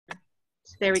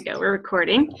There we go. We're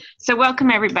recording. So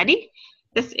welcome, everybody.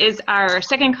 This is our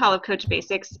second call of Coach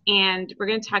Basics, and we're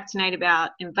going to talk tonight about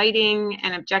inviting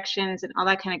and objections and all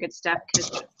that kind of good stuff,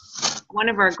 because one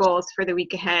of our goals for the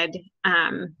week ahead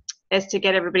is to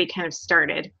get everybody kind of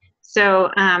started.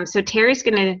 So Teri's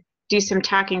going to do some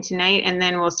talking tonight, and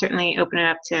then we'll certainly open it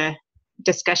up to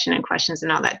discussion and questions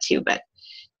and all that too. But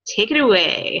take it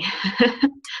away.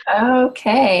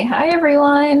 Okay. Hi,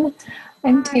 everyone.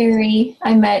 I'm Teri.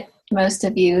 I met most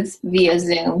of you via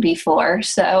Zoom before.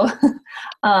 So,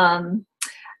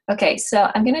 okay. So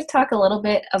I'm going to talk a little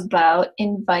bit about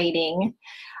inviting.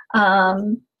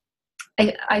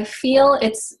 I feel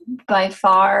it's by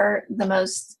far the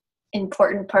most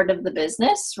important part of the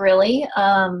business, really.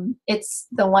 It's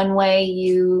the one way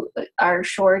you are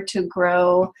sure to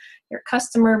grow your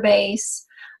customer base.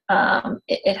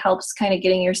 It helps kind of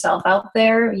getting yourself out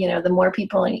there. You know, the more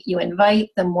people you invite,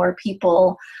 the more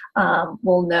people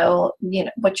will know,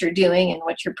 what you're doing and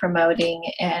what you're promoting,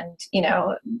 and,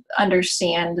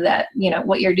 understand that,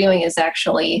 what you're doing is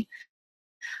actually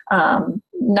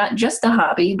not just a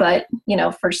hobby, but,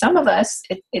 for some of us,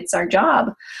 it's our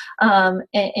job,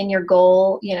 and your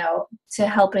goal, to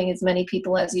helping as many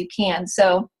people as you can.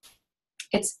 So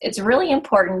it's really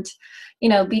important,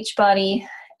 Beachbody.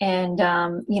 And,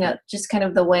 just kind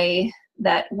of the way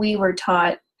that we were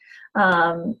taught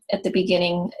at the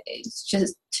beginning, it's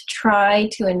just to try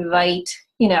to invite,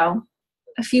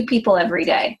 a few people every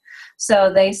day.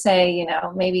 So they say,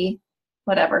 maybe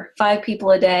 5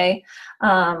 people a day.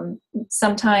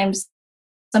 Sometimes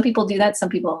some people do that. Some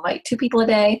people invite 2 people a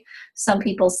day. Some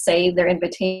people save their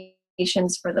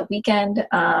invitations for the weekend.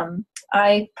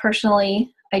 I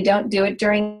personally, I don't do it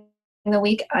during the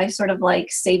week. I sort of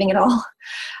like saving it all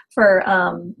for,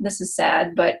 this is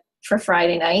sad, but for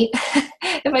Friday night,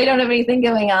 if I don't have anything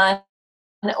going on,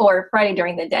 or Friday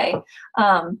during the day,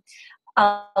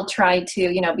 I'll try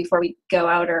to, before we go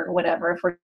out or whatever, if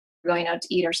we're going out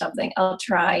to eat or something, I'll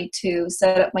try to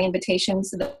set up my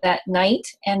invitations that night.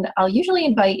 And I'll usually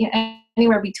invite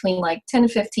anywhere between like 10 to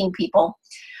 15 people.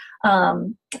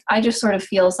 I just sort of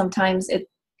feel sometimes it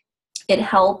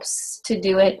helps to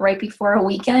do it right before a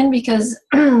weekend, because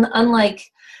unlike,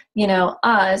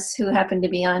 us who happen to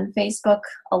be on Facebook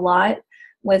a lot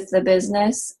with the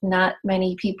business, not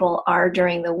many people are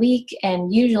during the week.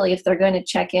 And usually if they're going to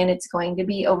check in, it's going to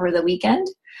be over the weekend.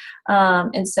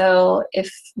 And so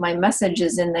if my message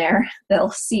is in there,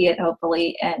 they'll see it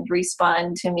hopefully and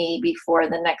respond to me before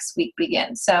the next week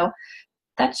begins. So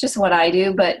that's just what I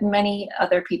do, but many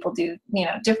other people do,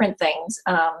 different things,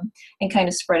 and kind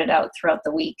of spread it out throughout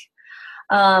the week.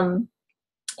 And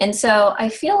so I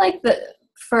feel like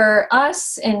for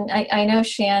us, and I know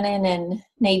Shannon and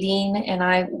Nadine and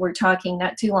I were talking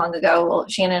not too long ago. Well,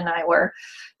 Shannon and I were,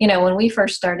 when we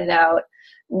first started out,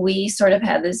 we sort of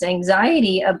had this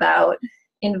anxiety about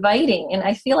inviting, and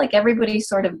I feel like everybody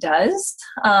sort of does.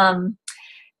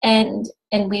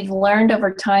 And we've learned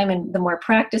over time, and the more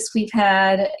practice we've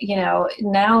had,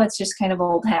 now it's just kind of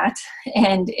old hat,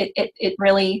 and it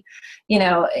really,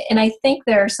 and I think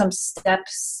there are some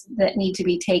steps that need to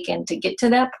be taken to get to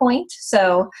that point.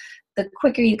 So the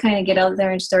quicker you kind of get out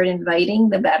there and start inviting,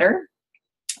 the better.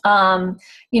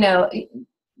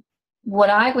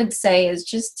 What I would say is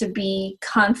just to be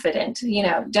confident,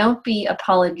 don't be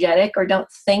apologetic, or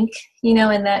don't think, in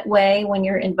that way when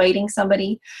you're inviting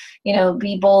somebody,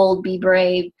 be bold, be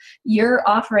brave. You're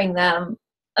offering them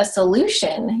a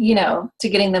solution, to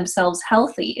getting themselves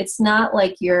healthy. It's not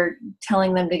like you're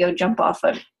telling them to go jump off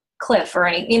a cliff or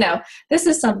anything. This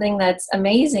is something that's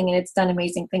amazing, and it's done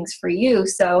amazing things for you.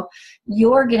 So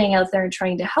you're getting out there and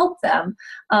trying to help them.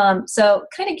 So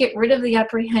kind of get rid of the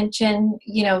apprehension,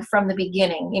 from the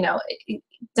beginning.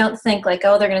 Don't think like,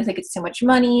 oh, they're going to think it's too much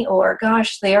money, or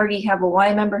gosh, they already have a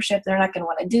Y membership, they're not going to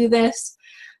want to do this.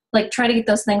 Like, try to get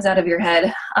those things out of your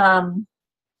head,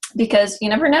 because you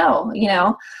never know,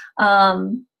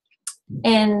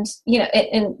 and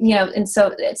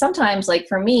so sometimes, like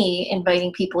for me,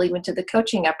 inviting people even to the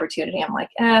coaching opportunity, I'm like,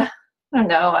 I don't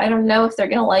know if they're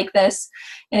going to like this.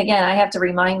 And again, I have to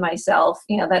remind myself,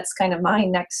 that's kind of my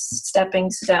next stepping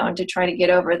stone to try to get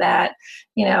over that.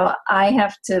 I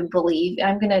have to believe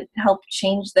I'm going to help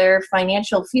change their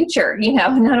financial future.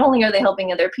 Not only are they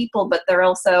helping other people, but they're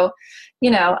also,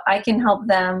 I can help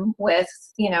them with,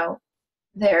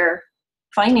 their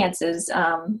finances,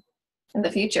 in the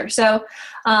future. So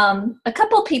a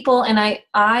couple people, and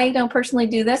I don't personally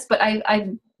do this, but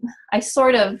I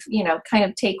sort of, kind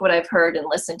of take what I've heard and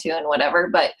listen to and whatever.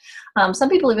 But some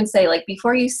people even say, like,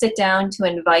 before you sit down to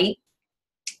invite,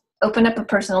 open up a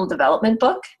personal development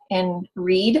book and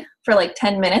read for like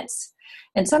 10 minutes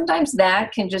And sometimes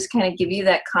that can just kind of give you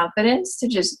that confidence to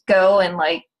just go and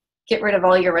like get rid of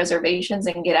all your reservations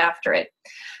and get after it.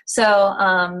 So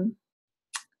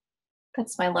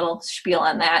that's my little spiel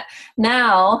on that.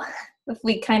 Now, if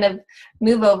we kind of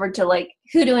move over to like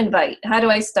who to invite, how do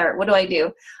I start? What do I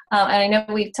do? And I know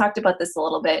we've talked about this a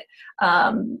little bit.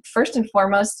 First and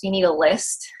foremost, you need a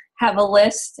list. Have a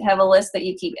list that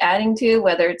you keep adding to,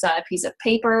 whether it's on a piece of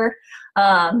paper.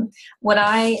 What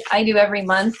I do every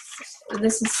month,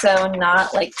 this is so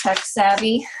not like tech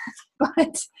savvy,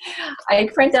 but I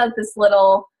print out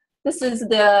this is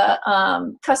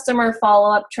the customer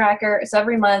follow-up tracker. So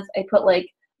every month I put like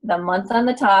the month on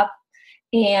the top,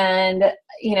 and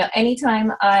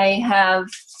anytime I have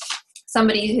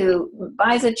somebody who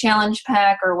buys a challenge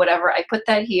pack or whatever, I put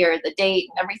that here, the date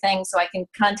and everything, so I can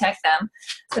contact them.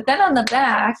 But then on the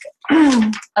back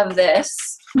of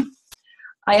this,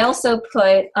 I also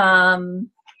put, I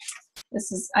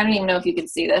don't even know if you can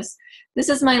see this. This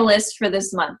is my list for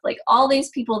this month, like all these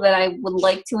people that I would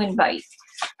like to invite.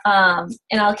 And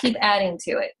I'll keep adding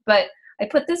to it. But I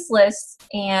put this list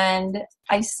and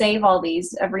I save all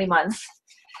these every month.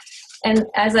 And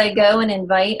as I go and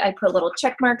invite, I put little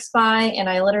check marks by, and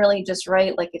I literally just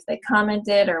write like if they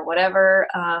commented or whatever.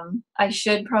 I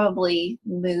should probably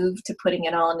move to putting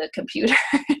it all in the computer.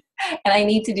 And I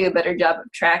need to do a better job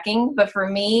of tracking. But for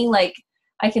me, like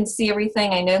I can see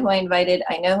everything. I know who I invited.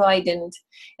 I know who I didn't.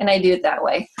 And I do it that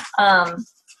way. And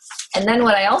then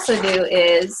what I also do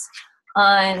is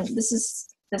this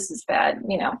is bad,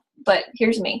 but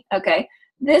here's me. Okay.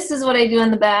 This is what I do in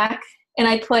the back. And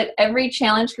I put every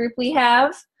challenge group we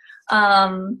have,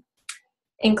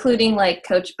 including like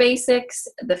Coach Basics,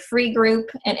 the free group,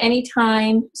 and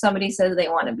anytime somebody says they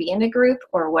want to be in a group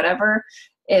or whatever,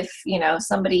 if,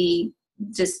 somebody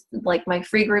just like my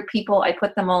free group people, I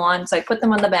put them all on. So I put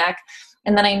them on the back,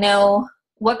 and then I know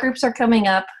what groups are coming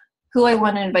up, who I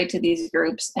want to invite to these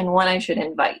groups, and when I should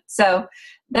invite. So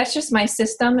that's just my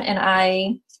system, and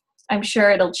I'm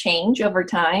sure it'll change over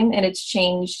time, and it's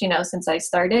changed, since I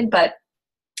started, but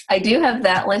I do have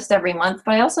that list every month,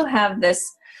 but I also have this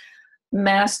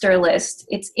master list.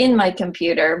 It's in my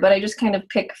computer, but I just kind of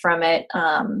pick from it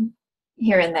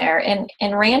here and there, and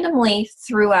randomly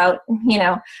throughout,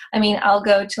 I'll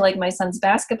go to like my son's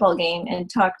basketball game and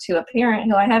talk to a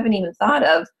parent who I haven't even thought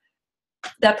of.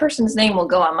 That person's name will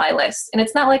go on my list. And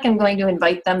it's not like I'm going to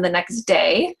invite them the next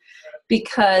day,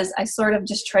 because I sort of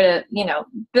just try to,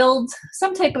 build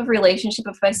some type of relationship.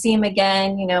 If I see him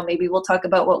again, maybe we'll talk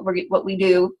about what we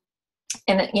do.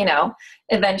 And,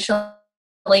 eventually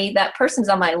that person's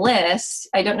on my list.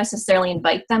 I don't necessarily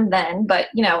invite them then, but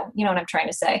you know what I'm trying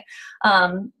to say.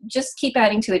 Just keep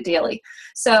adding to it daily.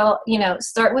 So,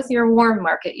 start with your warm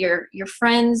market, your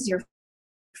friends, your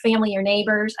family, your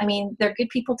neighbors. I mean, they're good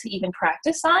people to even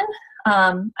practice on.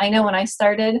 I know when I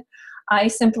started,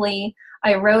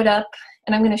 I wrote up,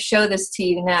 and I'm going to show this to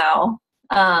you now.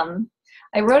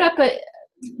 I wrote up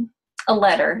a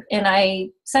letter, and I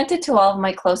sent it to all of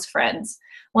my close friends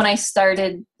when I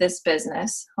started this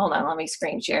business. Hold on, let me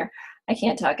screen share. I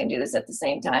can't talk and do this at the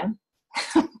same time.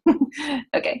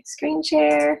 Okay, screen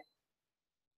share.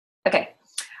 Okay.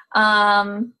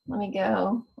 Let me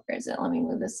go. Where is it? Let me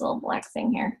move this little black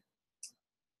thing here.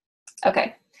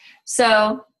 Okay.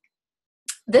 So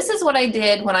this is what I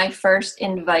did when I first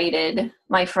invited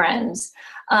my friends.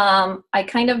 I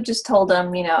kind of just told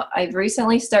them, I've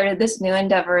recently started this new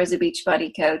endeavor as a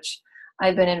Beachbody coach.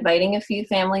 I've been inviting a few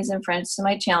families and friends to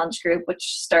my challenge group, which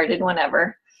started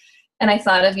whenever. And I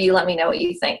thought of you, let me know what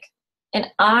you think. And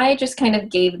I just kind of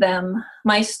gave them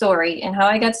my story and how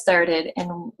I got started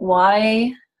and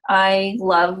why I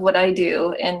love what I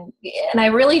do. And I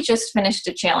really just finished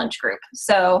a challenge group.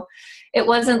 So it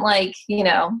wasn't like,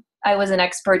 I was an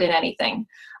expert in anything.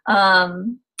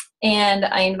 And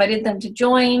I invited them to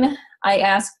join. I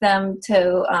asked them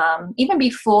to, even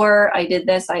before I did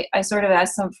this, I sort of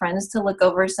asked some friends to look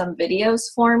over some videos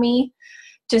for me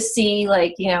to see,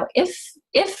 like,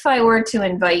 if I were to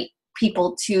invite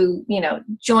people to,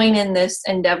 join in this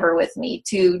endeavor with me,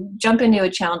 to jump into a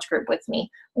challenge group with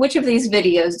me, which of these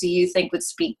videos do you think would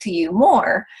speak to you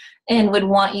more and would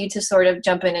want you to sort of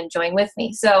jump in and join with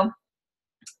me? So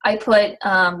I put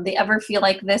the Ever Feel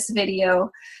Like This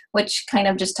video, which kind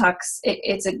of just talks,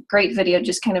 it's a great video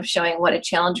just kind of showing what a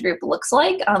challenge group looks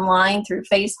like online through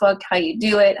Facebook, how you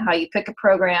do it, how you pick a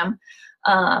program.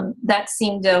 That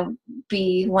seemed to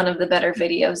be one of the better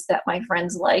videos that my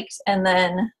friends liked. And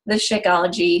then the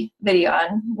Shakeology video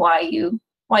on why you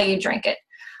drink it.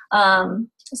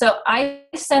 So I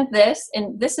sent this,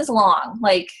 and this is long,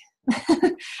 like,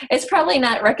 it's probably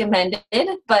not recommended,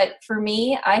 but for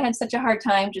me, I had such a hard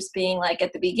time just being like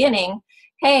at the beginning,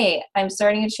 hey, I'm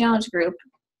starting a challenge group,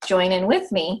 join in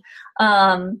with me,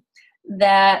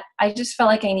 that I just felt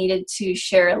like I needed to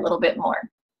share a little bit more.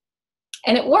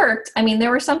 And it worked. I mean,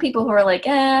 there were some people who were like,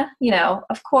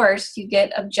 of course you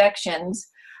get objections.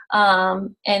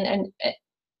 And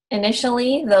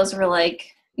initially those were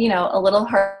like, a little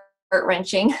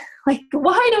heart-wrenching. Like,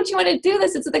 why don't you want to do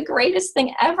this? It's the greatest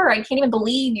thing ever. I can't even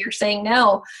believe you're saying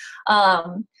no.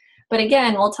 But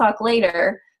again, we'll talk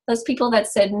later. Those people that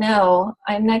said no,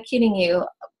 I'm not kidding you.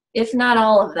 If not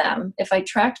all of them, if I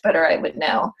tracked better, I would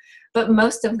know. But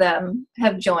most of them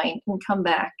have joined and come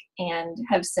back and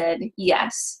have said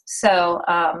yes. So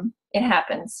it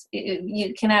happens.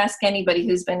 You can ask anybody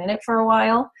who's been in it for a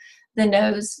while. The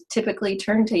no's typically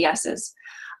turn to yeses.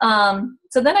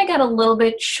 So then I got a little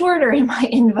bit shorter in my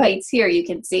invites here, you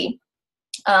can see.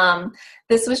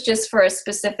 This was just for a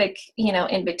specific,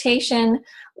 invitation,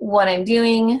 what I'm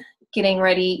doing, getting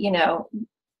ready,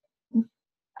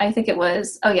 I think it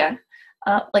was,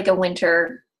 like a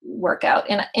winter workout.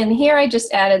 And here I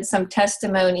just added some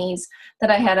testimonies that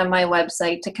I had on my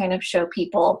website to kind of show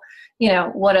people,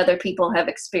 what other people have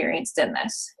experienced in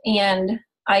this. And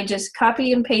I just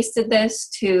copied and pasted this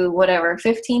to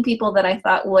 15 people that I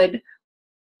thought would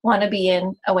want to be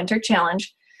in a winter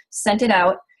challenge, sent it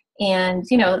out, and,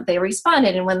 they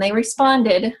responded. And when they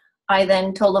responded, I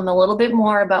then told them a little bit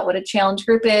more about what a challenge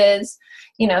group is.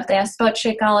 If they asked about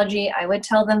Shakeology, I would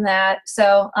tell them that.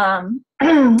 So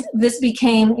this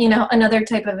became, another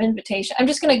type of invitation. I'm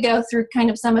just going to go through kind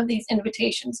of some of these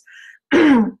invitations.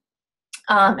 And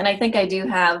I think I do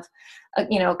have,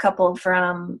 a couple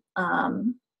from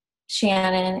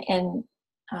Shannon and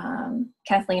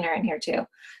Kathleen are in here too.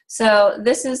 So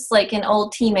this is like an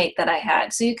old teammate that I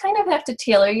had. So you kind of have to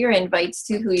tailor your invites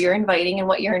to who you're inviting and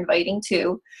what you're inviting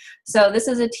to. So this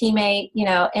is a teammate,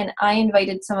 and I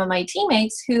invited some of my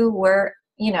teammates who were,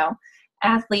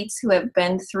 athletes who have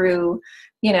been through,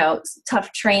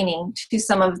 tough training to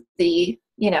some of the,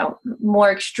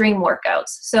 more extreme workouts.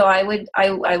 So I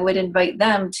would invite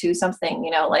them to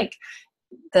something, like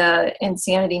the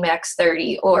Insanity Max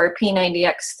 30 or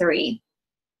P90X3.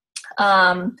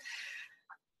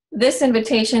 This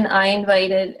invitation I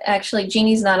invited, actually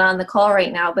Jeannie's not on the call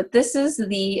right now, but this is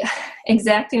the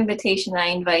exact invitation I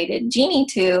invited Jeannie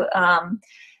to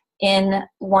in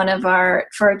one of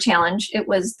for a challenge. It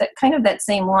was that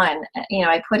same one.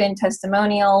 I put in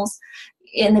testimonials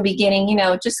in the beginning,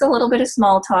 just a little bit of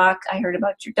small talk. I heard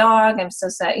about your dog. I'm so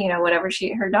sad, whatever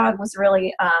her dog was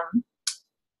really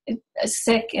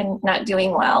sick and not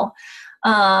doing well.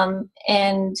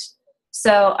 And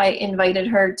so I invited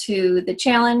her to the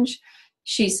challenge.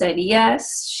 She said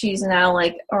yes. She's now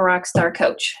like a rock star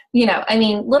coach.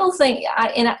 Little thing.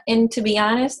 And to be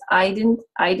honest, I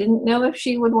didn't know if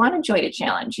she would want to join a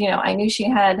challenge. I knew she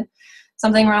had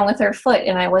something wrong with her foot,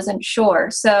 and I wasn't sure.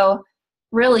 So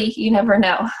really, you never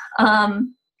know.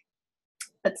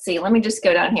 Let's see. Let me just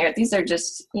go down here. These are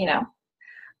just,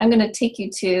 I'm going to take you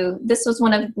to. This was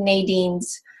one of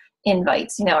Nadine's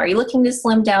invites. Are you looking to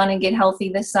slim down and get healthy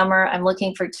this summer? I'm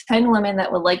looking for 10 women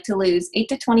that would like to lose 8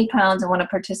 to 20 pounds and want to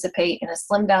participate in a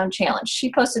slim down challenge.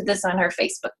 She posted this on her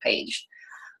Facebook page.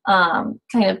 Kind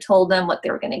of told them what they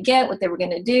were going to get, what they were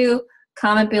going to do.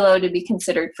 Comment below to be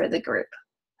considered for the group.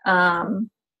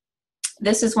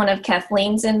 This is one of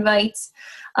Kathleen's invites.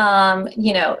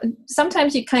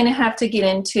 Sometimes you kind of have to get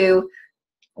into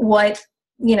what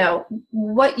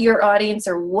your audience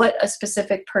or what a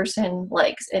specific person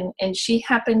likes. And she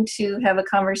happened to have a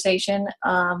conversation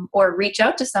or reach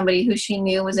out to somebody who she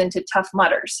knew was into Tough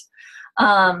Mudders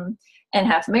and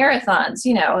half marathons,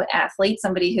 athletes,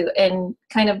 somebody who, and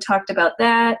kind of talked about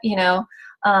that,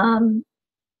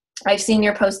 I've seen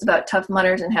your post about Tough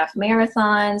Mudders and half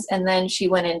marathons. And then she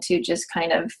went into just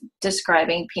kind of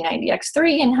describing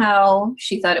P90X3 and how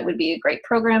she thought it would be a great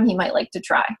program he might like to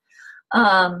try.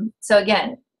 So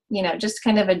again, just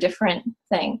kind of a different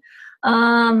thing.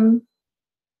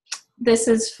 This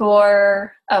is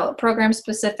for, program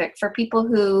specific for people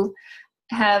who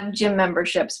have gym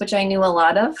memberships, which I knew a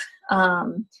lot of,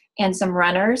 and some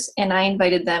runners. And I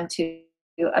invited them to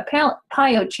a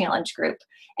PIO challenge group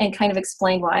and kind of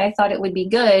explained why I thought it would be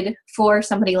good for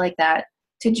somebody like that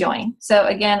to join. So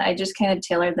again, I just kind of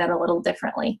tailored that a little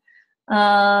differently.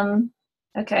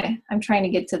 Okay, I'm trying to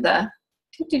get to the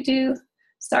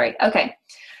sorry. Okay.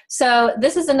 So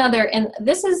this is another, and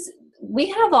we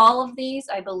have all of these.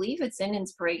 I believe it's in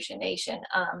Inspiration Nation.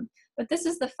 But this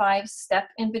is the 5-step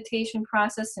invitation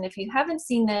process. And if you haven't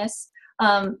seen this,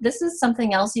 this is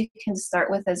something else you can start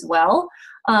with as well.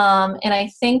 And I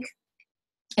think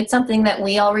it's something that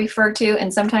we all refer to.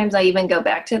 And sometimes I even go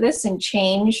back to this and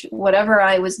change whatever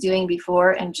I was doing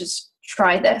before and just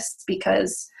try this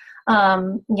because,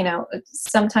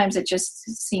 sometimes it just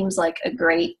seems like a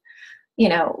great,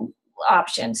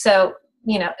 option. So,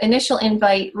 initial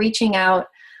invite, reaching out,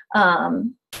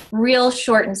 real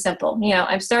short and simple.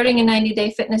 I'm starting a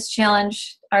 90-day fitness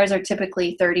challenge. Ours are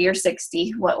typically 30 or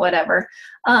 60, whatever.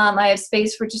 I have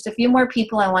space for just a few more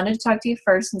people. I wanted to talk to you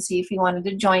first and see if you wanted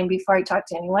to join before I talk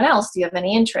to anyone else. Do you have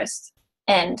any interest?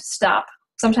 And stop.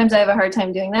 Sometimes I have a hard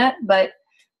time doing that, but,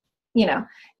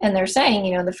 and they're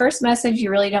saying, the first message,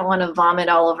 you really don't want to vomit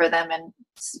all over them and,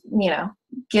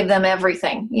 give them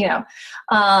everything,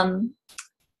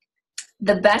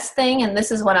 The best thing, and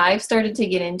this is what I've started to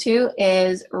get into,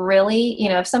 is really,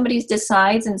 if somebody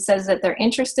decides and says that they're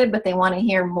interested, but they want to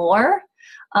hear more,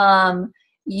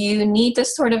 you need to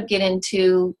sort of get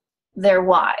into their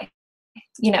why.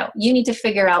 You need to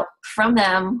figure out from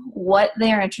them what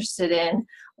they're interested in,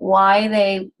 why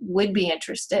they would be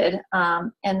interested.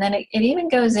 And then it even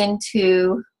goes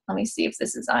into, let me see if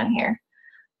this is on here,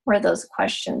 where those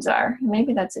questions are.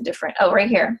 Maybe that's a different, right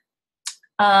here.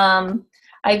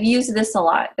 I've used this a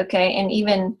lot, okay? And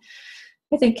even,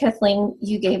 I think, Kathleen,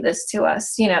 you gave this to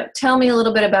us. Tell me a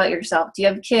little bit about yourself. Do you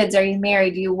have kids? Are you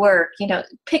married? Do you work?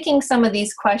 Picking some of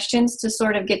these questions to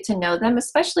sort of get to know them,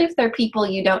 especially if they're people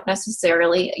you don't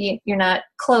necessarily, you're not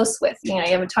close with, you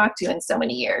haven't talked to in so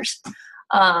many years.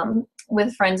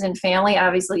 With friends and family,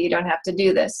 obviously you don't have to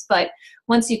do this. But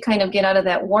once you kind of get out of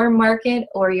that warm market,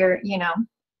 or you're,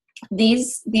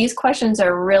 these questions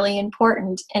are really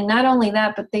important. And not only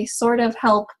that, but they sort of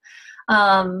help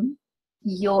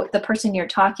the person you're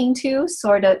talking to,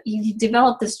 sort of, you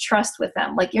develop this trust with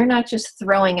them. Like, you're not just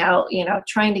throwing out,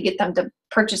 trying to get them to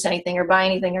purchase anything or buy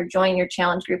anything or join your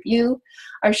challenge group. You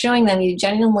are showing them you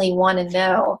genuinely want to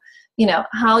know,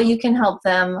 how you can help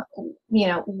them,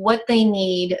 what they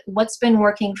need, what's been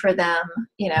working for them,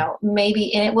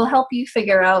 maybe, and it will help you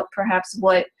figure out perhaps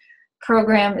what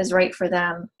program is right for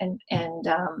them, and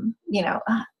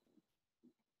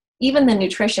even the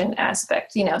nutrition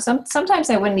aspect. Sometimes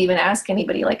I wouldn't even ask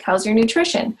anybody, like, how's your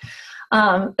nutrition?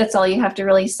 That's all you have to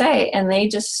really say, and they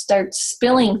just start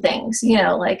spilling things,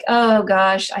 like, oh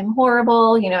gosh, I'm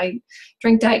horrible, I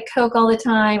drink Diet Coke all the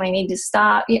time, I need to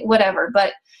stop, whatever.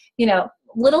 But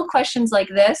little questions like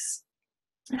this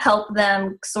help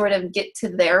them sort of get to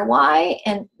their why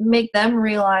and make them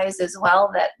realize as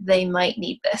well that they might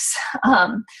need this.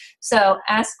 So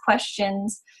ask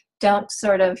questions. Don't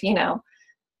sort of,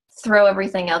 throw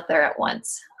everything out there at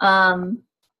once. I'm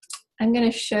going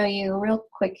to show you real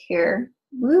quick here.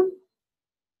 Woo.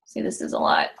 See, this is a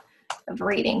lot of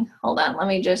reading. Hold on. Let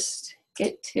me just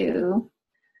get to,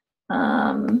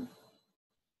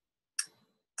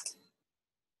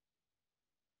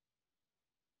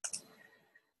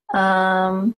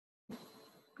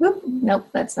 nope,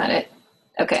 that's not it.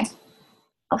 Okay.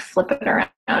 I'll flip it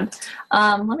around.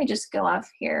 Let me just go off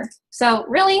here. So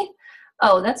really,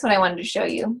 that's what I wanted to show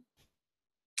you.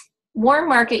 Warm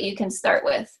market you can start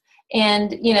with.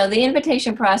 And, the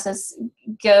invitation process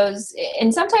goes,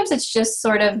 and sometimes it's just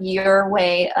sort of your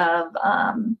way of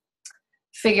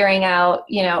figuring out,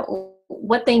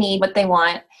 what they need, what they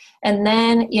want. And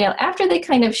then, after they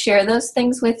kind of share those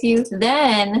things with you,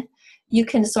 then you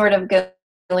can sort of go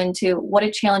into what a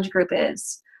challenge group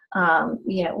is,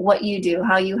 what you do,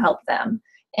 how you help them.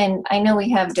 And I know we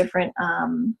have different,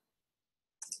 and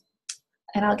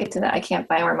I'll get to that. I can't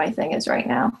find where my thing is right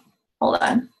now. Hold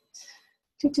on.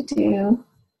 I'm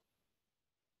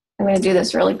going to do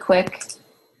this really quick.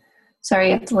 Sorry,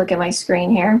 I have to look at my screen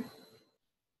here.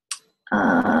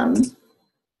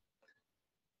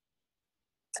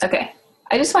 Okay.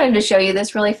 I just wanted to show you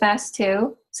this really fast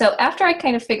too. So after I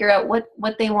kind of figure out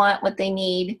what they want, what they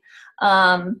need,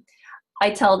 I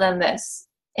tell them this.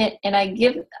 And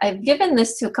I've given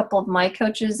this to a couple of my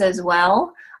coaches as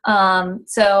well.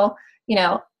 So,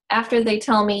 after they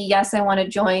tell me, yes, I want to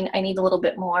join, I need a little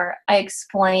bit more, I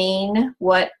explain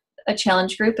what a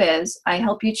challenge group is. I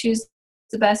help you choose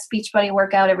the best Beachbody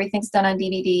workout. Everything's done on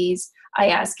DVDs. I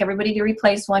ask everybody to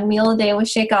replace 1 meal a day with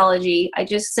Shakeology. I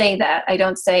just say that. I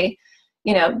don't say,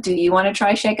 do you want to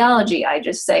try Shakeology? I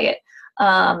just say it.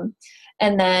 And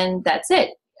then that's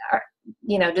it.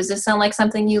 Does this sound like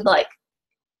something you'd like?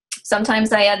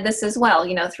 Sometimes I add this as well.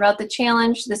 Throughout the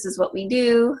challenge, this is what we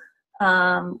do.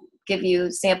 Give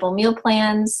you sample meal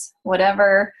plans,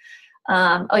 whatever.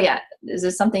 Is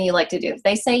this something you like to do? If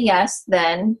they say yes,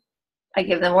 then I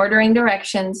give them ordering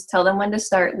directions, tell them when to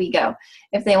start, we go.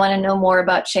 If they want to know more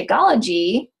about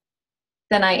Shakeology,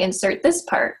 then I insert this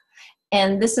part.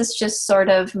 And this is just sort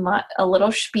of a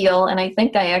little spiel, and I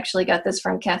think I actually got this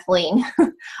from Kathleen.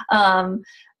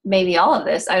 maybe all of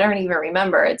this. I don't even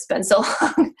remember. It's been so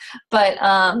long. But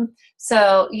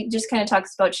so he just kind of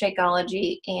talks about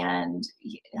Shakeology and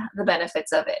the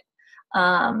benefits of it.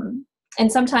 And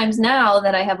sometimes now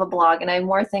that I have a blog and I have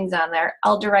more things on there,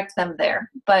 I'll direct them there.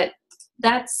 But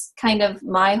that's kind of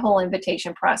my whole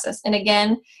invitation process. And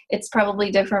again, it's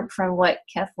probably different from what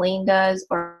Kathleen does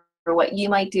or what you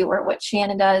might do or what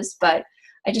Shannon does. But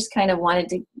I just kind of wanted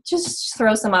to just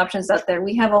throw some options out there.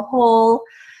 We have a whole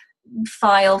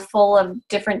file full of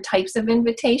different types of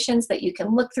invitations that you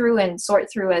can look through and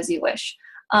sort through as you wish.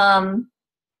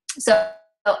 So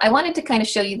I wanted to kind of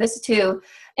show you this too.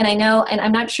 And I know, and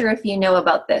I'm not sure if you know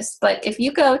about this, but if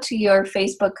you go to your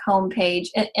Facebook homepage,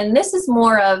 and this is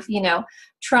more of, you know,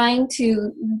 trying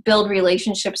to build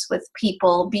relationships with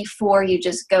people before you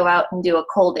just go out and do a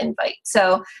cold invite.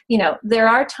 So, you know, there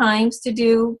are times to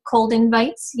do cold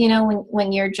invites, you know,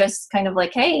 when you're just kind of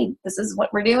like, hey, this is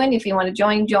what we're doing. If you want to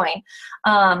join, join.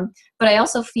 But I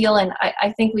also feel, and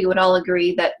I think we would all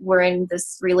agree that we're in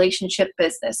this relationship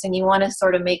business and you want to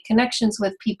sort of make connections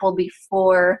with people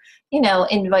before, you know,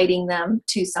 inviting them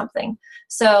to something.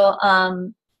 So,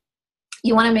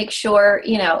 you want to make sure,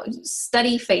 you know,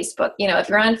 study Facebook. You know, if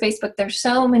you're on Facebook, there's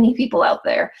so many people out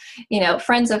there, you know,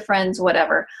 friends of friends,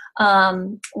 whatever.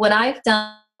 What I've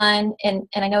done, and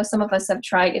I know some of us have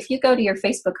tried, if you go to your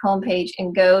Facebook homepage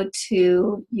and go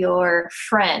to your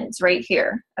friends right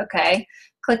here, okay,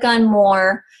 click on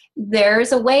more,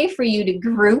 there's a way for you to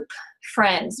group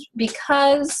friends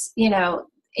because, you know,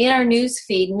 in our news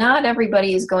feed, not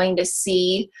everybody is going to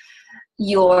see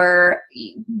your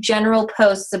general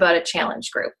posts about a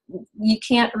challenge group. You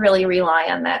can't really rely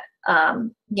on that.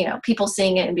 You know, people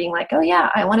seeing it and being like, oh yeah,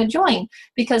 I want to join,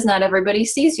 because not everybody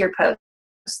sees your post.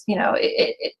 You know,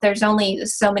 there's only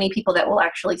so many people that will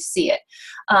actually see it.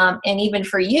 And even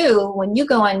for you, when you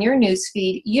go on your news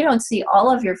feed, you don't see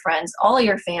all of your friends, all of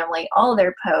your family, all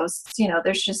their posts. You know,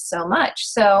 there's just so much.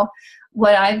 So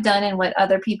what I've done and what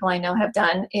other people I know have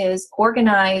done is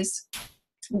organize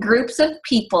groups of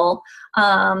people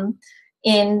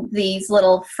in these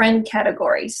little friend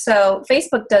categories. So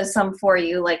Facebook does some for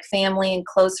you, like family and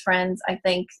close friends. I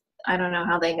think, I don't know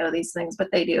how they know these things, but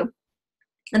they do.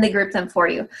 And they group them for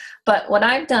you. But what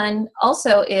I've done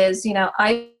also is, you know,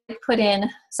 I put in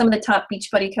some of the top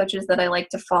Beachbody coaches that I like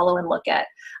to follow and look at.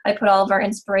 I put all of our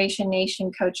Inspiration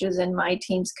Nation coaches and my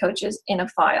team's coaches in a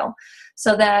file.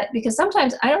 So that, because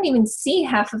sometimes I don't even see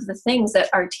half of the things that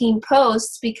our team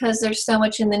posts because there's so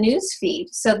much in the news feed.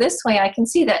 So this way I can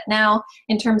see that now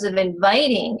in terms of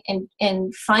inviting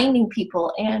and finding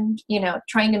people and, you know,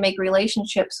 trying to make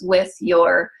relationships with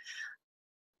your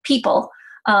people,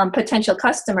 potential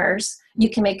customers, you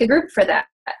can make a group for that.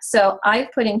 So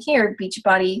I've put in here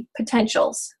Beachbody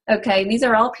Potentials. Okay, these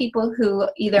are all people who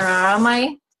either are on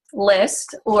my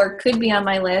list or could be on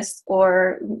my list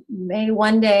or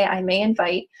one day I may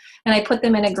invite, and I put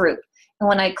them in a group. And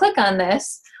when I click on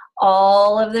this,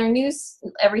 all of their news,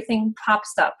 everything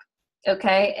pops up.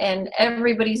 Okay, and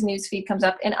everybody's news feed comes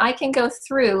up, and I can go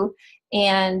through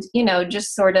and, you know,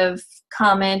 just sort of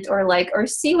comment or like, or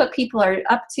see what people are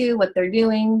up to, what they're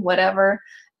doing, whatever.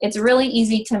 It's really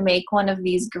easy to make one of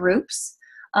these groups.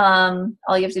 All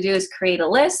you have to do is create a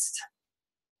list,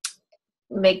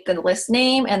 make the list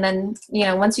name, and then, you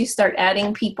know, once you start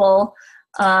adding people,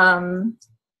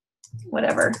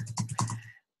 whatever.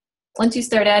 Once you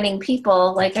start adding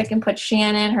people, like I can put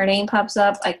Shannon, her name pops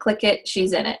up, I click it,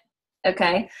 she's in it.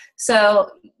 Okay, so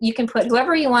you can put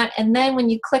whoever you want, and then when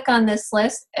you click on this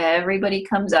list, everybody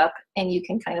comes up and you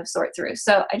can kind of sort through.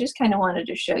 So I just kind of wanted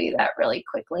to show you that really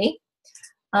quickly.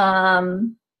 How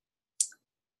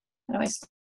do I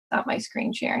stop my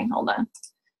screen sharing? Hold on.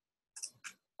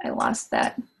 I lost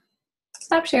that.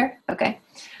 Stop share. Okay.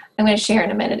 I'm going to share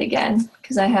in a minute again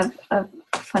because I have a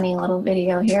funny little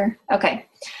video here. Okay.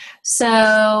 So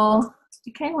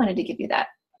I kind of wanted to give you that.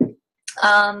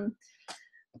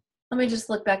 Let me just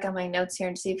look back on my notes here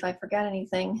and see if I forgot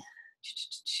anything.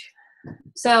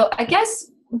 So I guess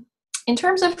in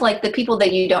terms of like the people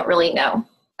that you don't really know,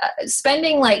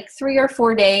 spending like 3 or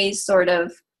 4 days sort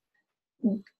of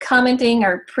commenting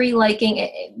or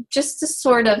pre-liking, just to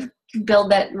sort of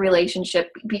build that relationship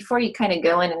before you kind of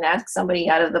go in and ask somebody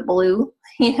out of the blue,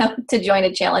 you know, to join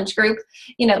a challenge group.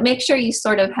 You know, make sure you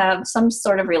sort of have some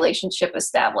sort of relationship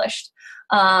established.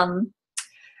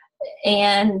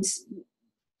 And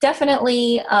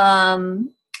definitely,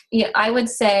 yeah, I would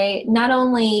say not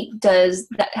only does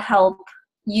that help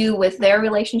you with their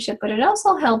relationship, but it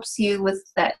also helps you with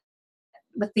that,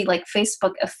 with the like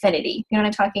Facebook affinity. You know what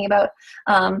I'm talking about?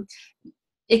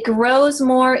 It grows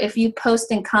more if you post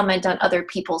and comment on other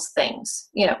people's things.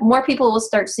 You know, more people will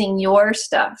start seeing your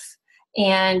stuff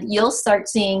and you'll start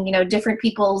seeing, different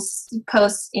people's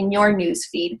posts in your news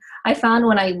feed. I found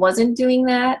when I wasn't doing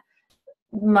that,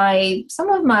 some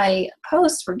of my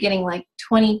posts were getting like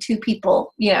 22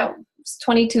 people,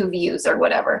 22 views or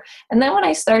whatever. And then when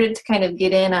I started to kind of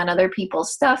get in on other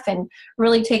people's stuff and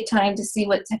really take time to see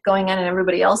what's going on in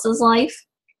everybody else's life,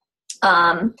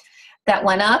 that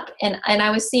went up, and I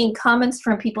was seeing comments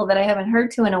from people that I haven't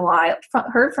heard from in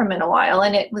a while,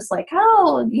 and it was like,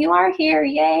 oh, you are here,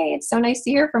 yay, it's so nice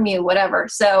to hear from you, whatever.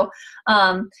 So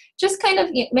just kind of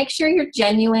make sure you're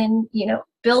genuine,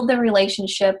 build the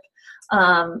relationship,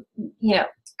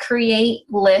 create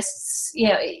lists,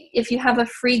 if you have a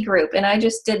free group, and I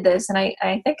just did this, and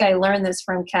I think I learned this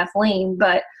from Kathleen,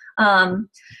 but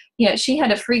she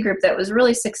had a free group that was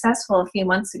really successful a few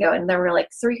months ago, and there were like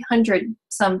 300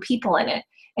 some people in it.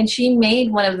 And she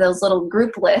made one of those little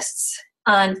group lists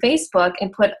on Facebook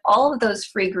and put all of those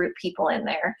free group people in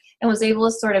there, and was able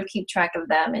to sort of keep track of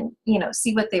them and,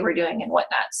 see what they were doing and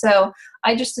whatnot. So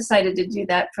I just decided to do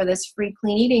that for this free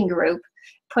clean eating group,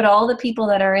 put all the people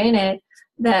that are in it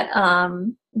that,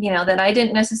 that I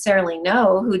didn't necessarily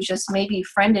know, who just maybe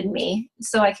friended me,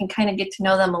 so I can kind of get to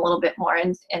know them a little bit more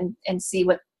and see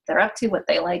what they're up to, what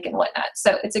they like and whatnot.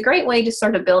 So it's a great way to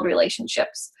sort of build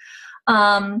relationships.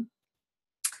 And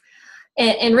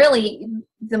really,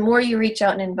 the more you reach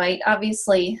out and invite,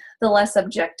 obviously, the less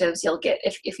objectives you'll get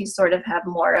if you sort of have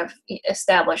more of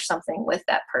establish something with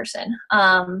that person.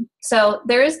 So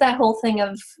there is that whole thing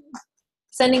of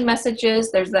sending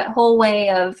messages. There's that whole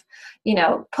way of,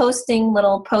 posting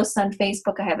little posts on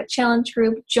Facebook. I have a challenge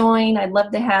group, join, I'd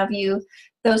love to have you.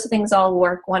 Those things all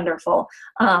work wonderful.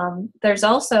 There's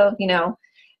also,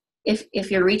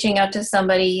 if you're reaching out to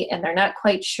somebody and they're not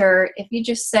quite sure, if you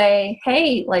just say,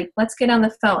 hey, let's get on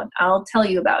the phone, I'll tell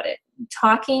you about it.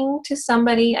 Talking to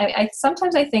somebody, I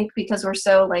sometimes I think because we're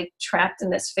so trapped in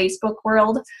this Facebook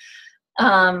world,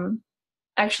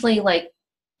 actually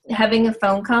having a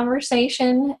phone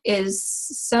conversation is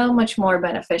so much more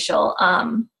beneficial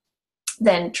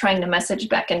than trying to message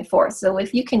back and forth. So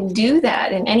if you can do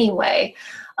that in any way,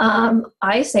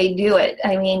 I say do it.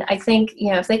 I mean, I think,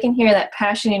 if they can hear that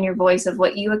passion in your voice of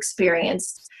what you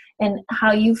experienced and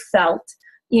how you felt,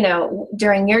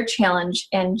 during your challenge,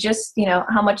 and just,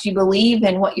 how much you believe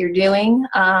in what you're doing,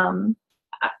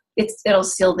 it'll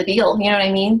seal the deal. You know what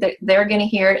I mean? They're going to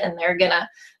hear it, and they're going to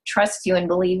trust you and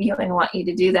believe you and want you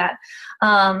to do that.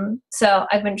 So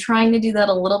I've been trying to do that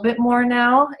a little bit more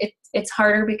now. It's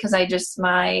harder because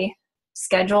my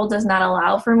schedule does not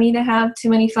allow for me to have too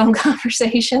many phone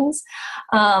conversations,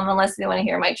 unless they want to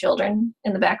hear my children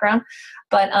in the background.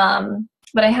 But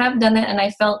I have done that, and I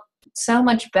felt so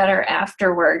much better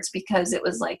afterwards, because it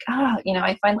was like,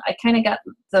 I kind of got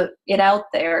it out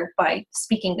there by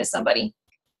speaking to somebody.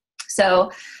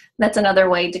 So that's another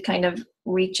way to kind of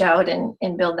reach out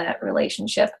and build that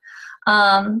relationship.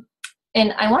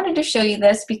 And I wanted to show you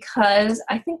this because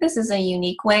I think this is a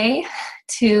unique way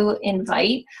to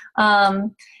invite.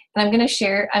 And I'm going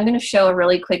to show a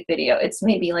really quick video. It's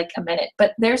maybe like a minute,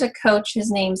 but there's a coach.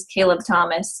 His name's Caleb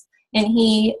Thomas, and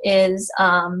he is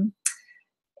a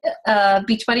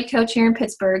Beachbody coach here in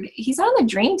Pittsburgh. He's on the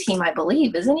Dream Team, I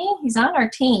believe, isn't he? He's on our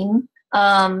team.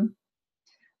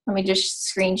 Let me just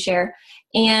screen share.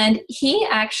 And he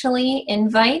actually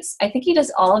invites, I think he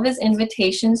does all of his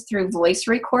invitations through voice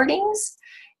recordings.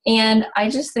 And I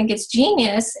just think it's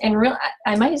genius, and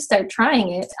I might start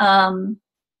trying it, and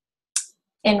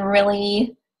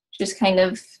really just kind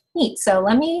of neat. So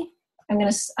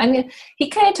he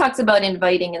kind of talks about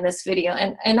inviting in this video,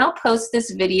 and I'll post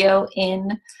this video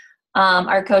in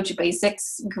our Coach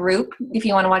Basics group if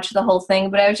you want to watch the whole thing.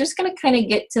 But I was just going to kind of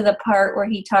get to the part where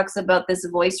he talks about this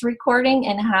voice recording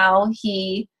and how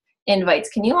he invites.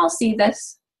 Can you all see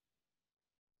this?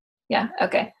 Yeah,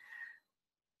 okay.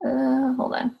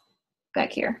 Hold on,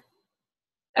 back here.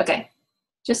 Okay,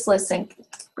 just listen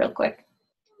real quick.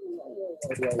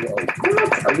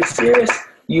 Are you serious?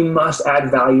 You must add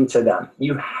value to them.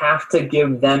 You have to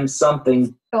give them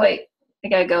something. Oh wait, I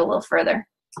gotta go a little further.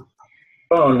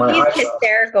 He's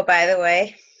hysterical, by the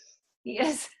way.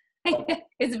 Yes,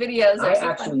 his videos are I so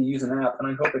actually fun. use an app,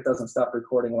 and I hope it doesn't stop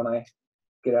recording when I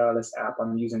get out of this app.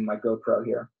 I'm using my GoPro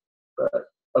here. But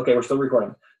okay, we're still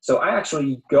recording. So I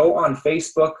actually go on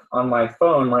Facebook on my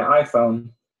phone, my iPhone,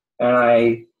 and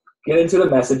I get into the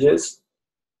messages,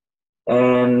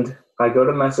 and I go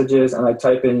to messages, and I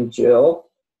type in Jill,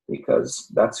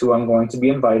 because that's who I'm going to be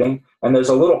inviting. And there's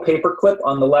a little paper clip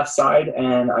on the left side,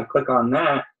 and I click on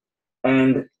that.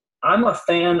 And I'm a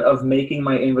fan of making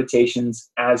my invitations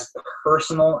as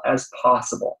personal as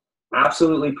possible,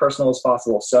 absolutely personal as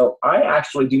possible. So I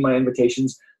actually do my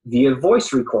invitations via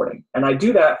voice recording. And I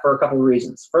do that for a couple of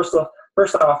reasons. First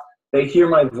off, they hear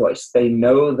my voice. They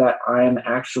know that I am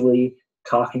actually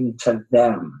talking to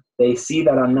them. They see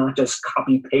that I'm not just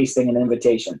copy pasting an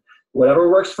invitation. Whatever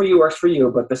works for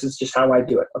you, but this is just how I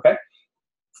do it, okay?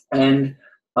 And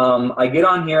I get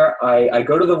on here, I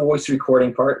go to the voice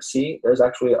recording part. See, there's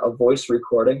actually a voice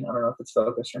recording. I don't know if it's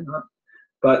focused or not.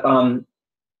 But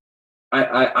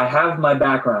I have my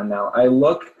background now. I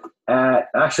look at,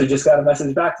 actually just got a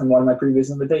message back from one of my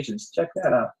previous invitations. Check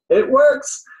that out. It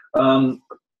works.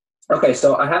 Okay,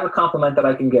 so I have a compliment that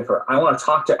I can give her. I want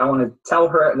to tell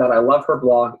her that I love her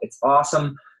blog. It's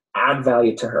awesome. Add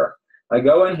value to her. I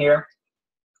go in here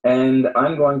and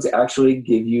I'm going to actually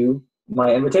give you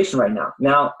my invitation right now.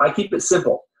 Now, I keep it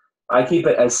simple. I keep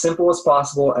it as simple as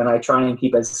possible, and I try and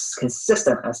keep as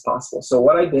consistent as possible. So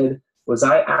what I did was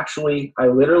I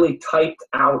literally typed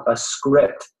out a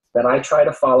script that I try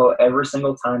to follow every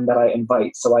single time that I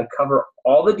invite. So I cover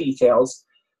all the details.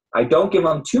 I don't give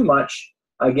them too much.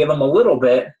 I give them a little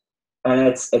bit, and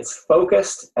it's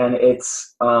focused, and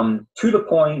it's to the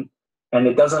point, and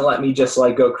it doesn't let me just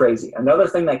like go crazy. Another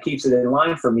thing that keeps it in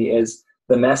line for me is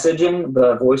the messaging,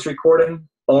 the voice recording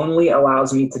only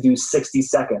allows me to do 60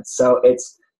 seconds. So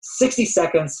it's 60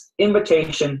 seconds,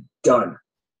 invitation, done.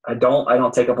 I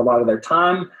don't take up a lot of their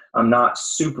time. I'm not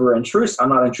super intrusive. I'm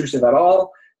not intrusive at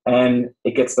all. And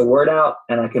it gets the word out,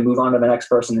 and I can move on to the next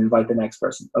person and invite the next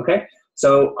person. Okay.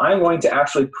 So I'm going to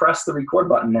actually press the record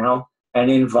button now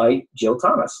and invite Jill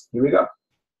Thomas. Here we go.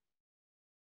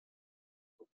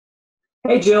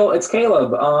 Hey Jill, it's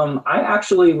Caleb. I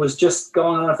actually was just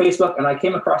going on Facebook and I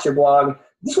came across your blog.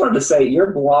 Just wanted to say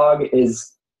your blog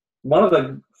is one of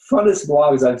the funnest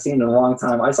blogs I've seen in a long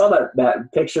time. I saw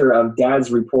that picture of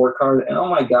Dad's report card, and oh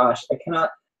my gosh, I cannot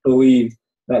believe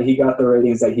that he got the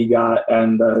ratings that he got,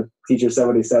 and the teacher said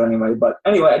what he said anyway. But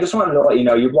anyway, I just wanted to let you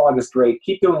know your blog is great.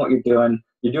 Keep doing what you're doing.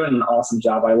 You're doing an awesome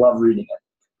job. I love reading it.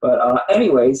 But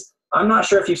anyways, I'm not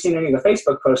sure if you've seen any of the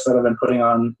Facebook posts that I've been putting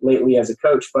on lately as a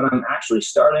coach, but I'm actually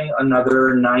starting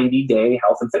another 90-day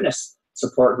health and fitness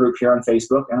support group here on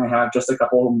Facebook, and I have just a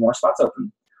couple more spots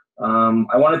open.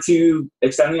 I wanted to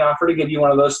extend the offer to give you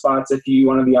one of those spots if you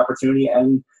wanted the opportunity,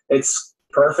 and it's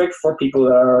perfect for people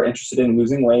that are interested in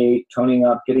losing weight, toning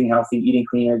up, getting healthy, eating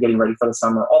cleaner, getting ready for the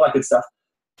summer, all that good stuff.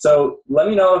 So let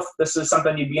me know if this is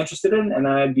something you'd be interested in, and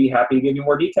I'd be happy to give you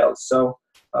more details. So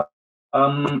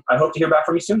I hope to hear back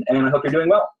from you soon, and I hope you're doing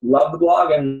well. Love the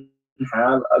blog, and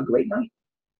have a great night.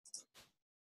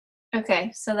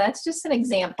 Okay, so that's just an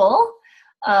example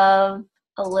of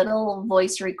a little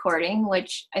voice recording,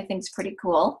 which I think is pretty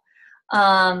cool.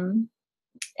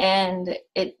 And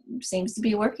it seems to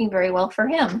be working very well for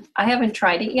him. I haven't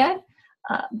tried it yet,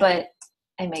 but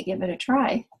I may give it a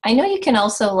try. I know you can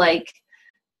also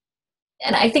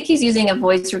and I think he's using a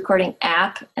voice recording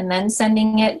app and then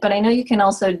sending it, but I know you can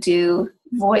also do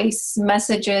voice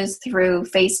messages through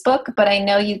Facebook, but I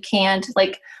know you can't,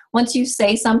 once you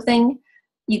say something,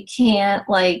 you can't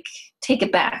take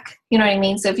it back. You know what I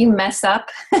mean? So if you mess up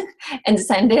and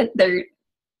send it,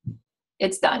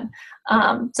 it's done.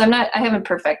 So I haven't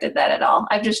perfected that at all.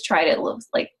 I've just tried it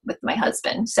with my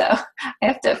husband. So I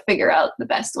have to figure out the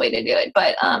best way to do it.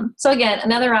 But so again,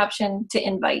 another option to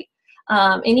invite.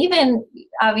 And even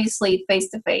obviously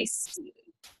face-to-face,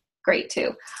 great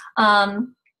too.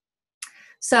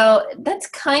 So that's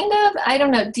kind of, I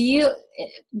don't know,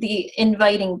 the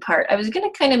inviting part. I was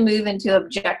going to kind of move into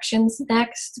objections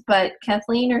next, but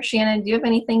Kathleen or Shannon, do you have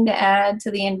anything to add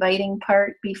to the inviting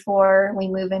part before we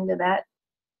move into that?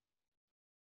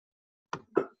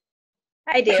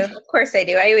 I do. Of course I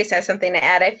do. I always have something to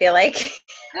add, I feel like.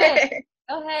 Good.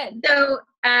 Go ahead.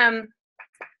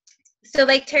 So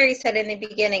like Teri said in the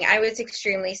beginning, I was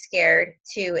extremely scared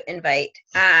to invite.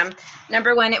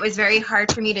 Number one, it was very hard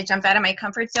for me to jump out of my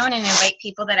comfort zone and invite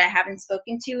people that I haven't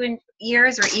spoken to in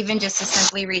years, or even just to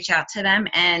simply reach out to them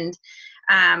and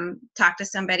talk to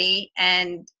somebody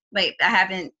and I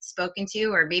haven't spoken to,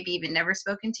 or maybe even never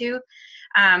spoken to.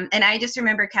 And I just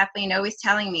remember Kathleen always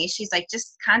telling me, she's like,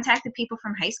 just contact the people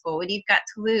from high school. What do you've got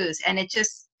to lose? And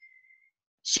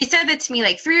she said that to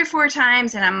me 3 or 4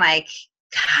 times, and I'm like,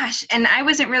 gosh, and I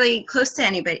wasn't really close to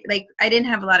anybody. I didn't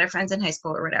have a lot of friends in high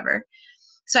school or whatever.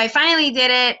 So I finally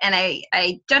did it, and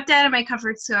I jumped out of my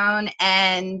comfort zone,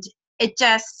 and it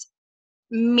just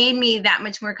made me that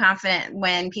much more confident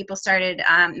when people started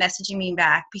messaging me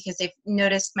back, because they've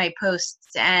noticed my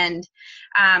posts, and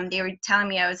they were telling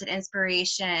me I was an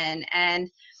inspiration. And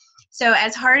so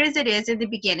as hard as it is at the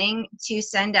beginning to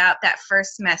send out that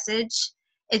first message,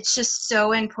 it's just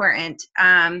so important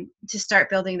to start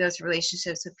building those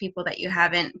relationships with people that you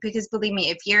haven't, because believe me,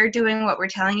 if you're doing what we're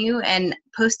telling you and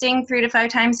posting 3 to 5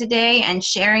 times a day and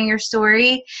sharing your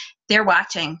story, they're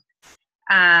watching.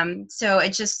 So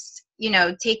it just,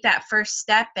 take that first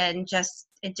step and just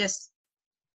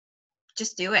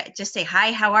do it. Just say,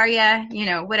 hi, how are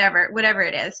you? Whatever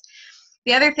it is.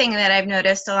 The other thing that I've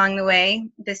noticed along the way,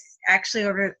 this actually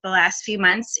over the last few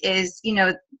months, is,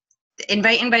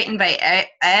 invite.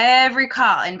 Every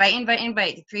call, invite.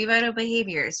 The 3 vital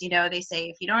behaviors. They say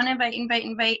if you don't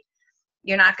invite,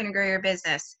 you're not going to grow your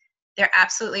business. They're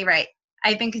absolutely right.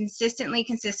 I've been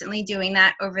consistently doing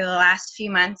that over the last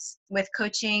few months with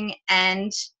coaching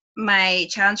and my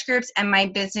challenge groups, and my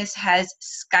business has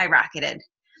skyrocketed.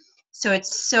 So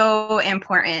it's so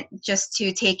important just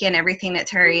to take in everything that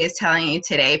Teri is telling you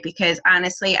today, because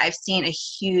honestly, I've seen a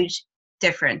huge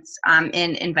difference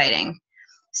in inviting.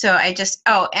 So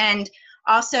and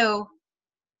also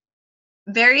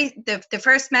the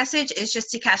first message is just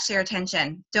to catch their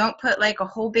attention. Don't put like a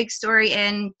whole big story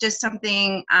in, just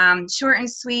something short and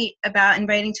sweet about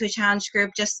inviting to a challenge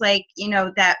group, just like,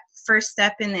 that first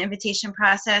step in the invitation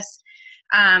process.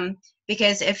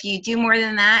 Because if you do more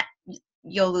than that,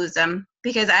 you'll lose them.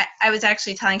 Because I was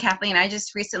actually telling Kathleen, I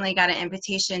just recently got an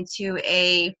invitation to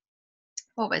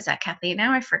what was that, Kathleen?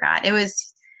 Now I forgot. It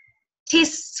was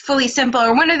Tastefully Simple,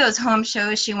 or one of those home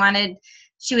shows. She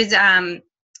was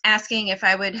asking if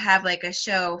I would have like a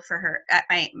show for her at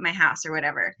my house or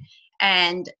whatever.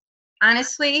 And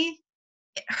honestly,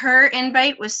 her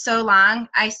invite was so long,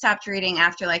 I stopped reading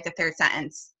after like the 3rd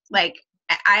sentence. Like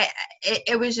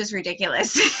it was just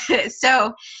ridiculous.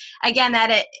 So again,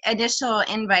 that initial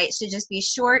invite should just be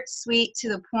short, sweet, to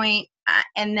the point,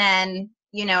 and then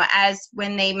as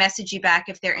when they message you back,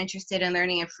 if they're interested in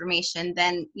learning information,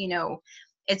 then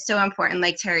it's so important,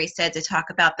 like Teri said, to talk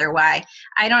about their why.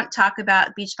 I don't talk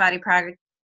about Beachbody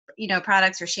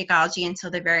products or Shakeology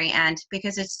until the very end,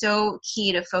 because it's so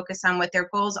key to focus on what their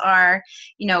goals are,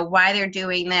 why they're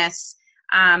doing this.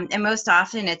 And most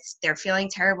often they're feeling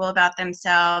terrible about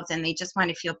themselves and they just want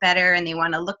to feel better and they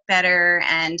want to look better,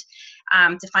 and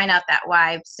to find out that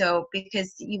why. So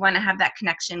because you want to have that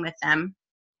connection with them.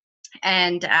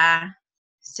 And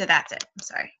so that's it. I'm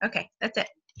sorry. Okay, that's it.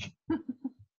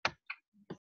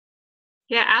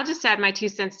 Yeah, I'll just add my 2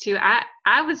 cents too. I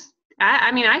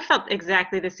felt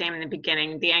exactly the same in the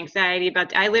beginning. The anxiety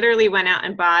I literally went out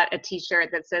and bought a t-shirt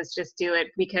that says just do it,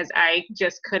 because I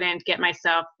just couldn't get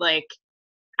myself, like,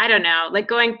 I don't know, like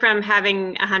going from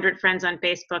having 100 friends on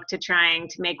Facebook to trying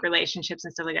to make relationships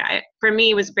and stuff like that. For me,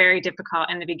 it was very difficult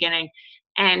in the beginning.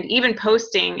 And even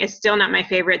posting is still not my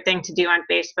favorite thing to do on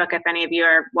Facebook. If any of you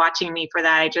are watching me for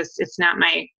that,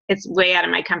 it's way out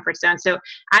of my comfort zone. So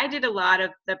I did a lot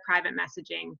of the private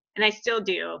messaging, and I still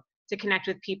do, to connect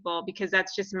with people, because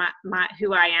that's just my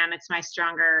who I am. It's my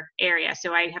stronger area.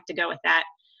 So I have to go with that.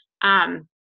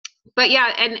 But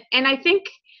yeah, and I think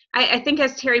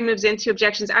as Teri moves into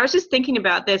objections, I was just thinking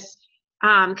about this,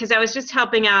 because I was just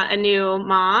helping out a new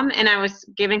mom, and I was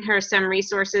giving her some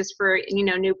resources for,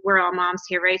 we're all moms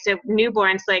here, right? So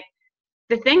newborns, like,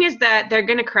 the thing is that they're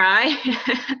going to cry.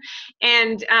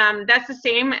 And that's the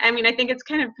same. I mean, I think it's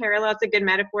kind of parallel. It's a good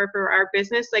metaphor for our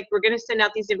business. Like, we're going to send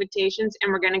out these invitations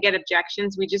and we're going to get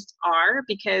objections. We just are,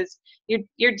 because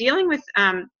you're dealing with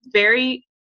very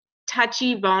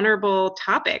touchy, vulnerable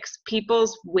topics.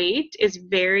 People's weight is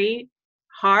very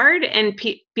hard, and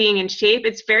being in shape,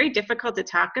 it's very difficult to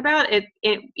talk about it.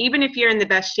 Even if you're in the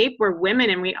best shape, we're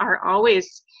women and we are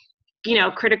always,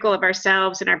 critical of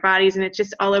ourselves and our bodies, and it's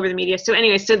just all over the media. So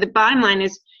anyway, so the bottom line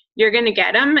is you're going to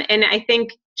get them. And I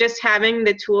think just having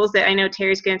the tools that I know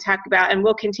Teri's going to talk about, and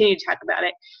we'll continue to talk about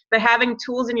it, but having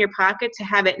tools in your pocket to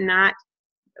have it not,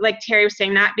 like Teri was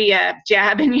saying, not be a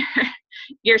jab in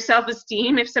your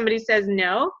self-esteem if somebody says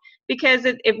no, because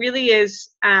it really is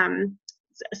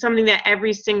something that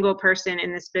every single person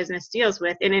in this business deals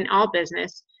with, and in all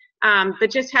business. But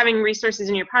just having resources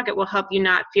in your pocket will help you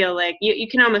not feel like you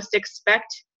can almost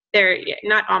expect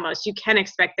you can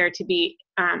expect there to be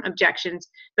objections.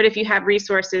 But if you have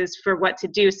resources for what to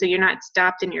do, so you're not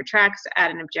stopped in your tracks at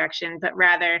an objection, but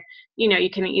rather, you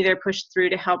can either push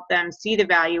through to help them see the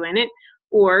value in it,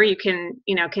 or you can,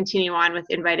 continue on with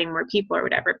inviting more people or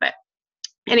whatever. But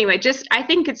anyway, I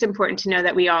think it's important to know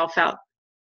that we all felt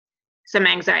some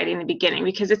anxiety in the beginning,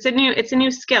 because it's a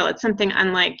new skill. It's something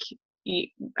unlike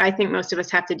I think most of us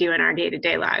have to do in our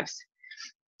day-to-day lives.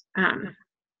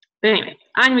 But anyway,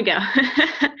 on we go.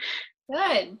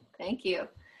 Good. Thank you.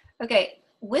 Okay.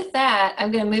 With that,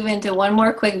 I'm going to move into one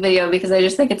more quick video, because I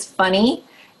just think it's funny,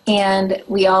 and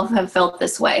we all have felt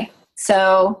this way.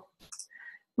 So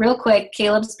real quick,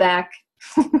 Caleb's back.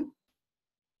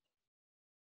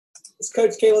 It's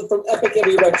Coach Caleb from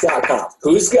EpicMVRex.com.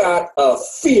 Who's got a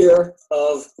fear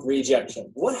of rejection?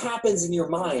 What happens in your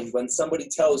mind when somebody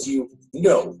tells you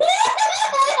no?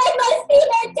 I must be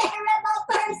a terrible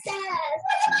person.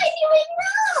 What am I doing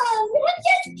wrong? I'm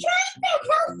just trying to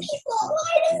help people.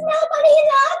 Why does nobody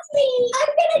love me?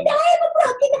 I'm gonna die of a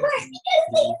broken heart because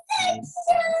they said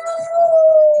so.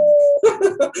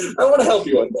 I want to help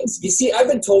you with this. You see, I've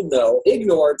been told no,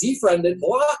 ignored, defriended,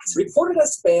 blocked, reported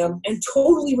as spam, and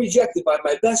totally rejected by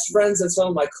my best friends and some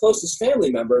of my closest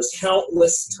family members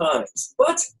countless times.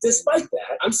 But despite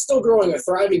that, I'm still growing a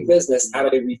thriving business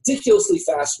at a ridiculously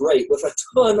fast rate with a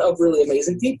ton of really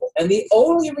amazing people. And the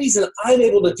only reason I'm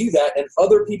able to do that and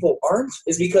other people aren't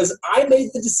is because I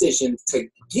made the decision to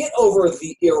get over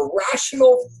the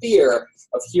irrational fear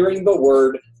of hearing the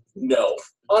word no.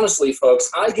 Honestly,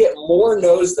 folks, I get more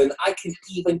no's than I can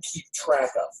even keep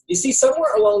track of. You see,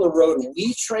 somewhere along the road,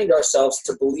 we trained ourselves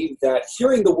to believe that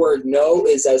hearing the word no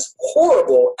is as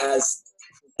horrible as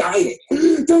dying.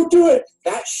 Don't do it.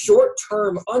 That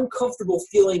short-term, uncomfortable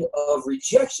feeling of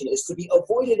rejection is to be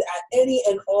avoided at any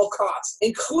and all costs,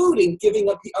 including giving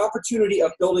up the opportunity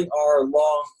of building our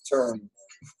long-term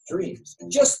dreams.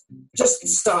 Just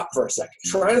stop for a second.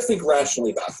 Try to think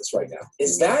rationally about this right now.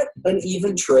 Is that an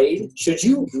even trade? Should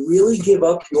you really give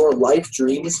up your life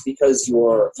dreams because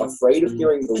you're afraid of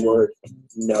hearing the word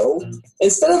no?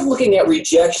 Instead of looking at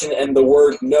rejection and the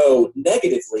word no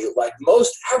negatively, like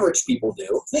most average people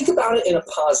do, think about it in a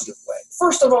positive way.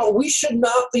 First of all, we should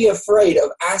not be afraid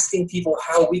of asking people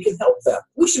how we can help them.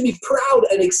 We should be proud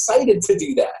and excited to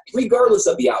do that, regardless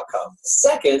of the outcome.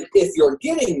 Second, if you're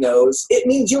getting no's, it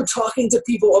means you're talking to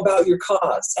people about your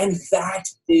cause, and that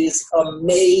is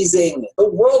amazing. The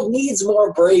world needs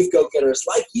more brave go-getters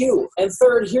like you. And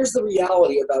third, here's the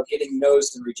reality about getting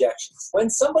no's and rejections.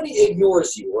 When somebody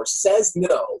ignores you or says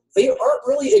no, they aren't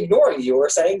really ignoring you or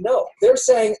saying no. They're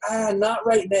saying, not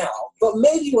right now, but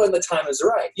maybe when the time is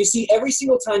right. You see, every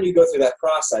single time you go through that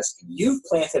process, you've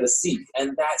planted a seed,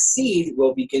 and that seed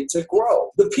will begin to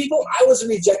grow. The people I was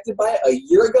rejected by a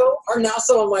year ago are now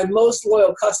some of my most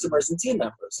loyal customers and team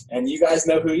members. And you guys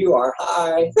know who you are.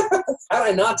 Hi. Had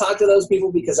I not talked to those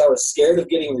people because I was scared of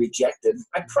getting rejected,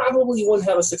 I probably wouldn't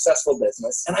have a successful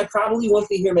business, and I probably wouldn't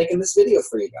be here making this video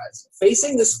for you guys.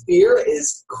 Facing this fear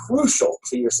is crucial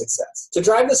to your success. To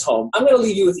drive this home, I'm going to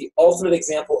leave you with the ultimate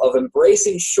example of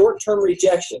embracing short-term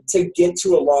rejection to get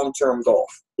to a long-term goal.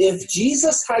 If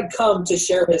Jesus had come to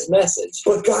share his message,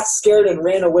 but got scared and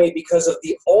ran away because of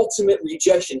the ultimate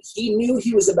rejection he knew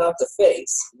he was about to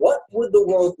face, what would the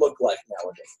world look like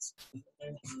nowadays?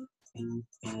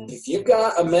 If you've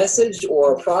got a message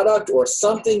or a product or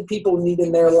something people need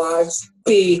in their lives,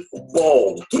 be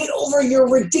bold. Get over your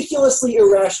ridiculously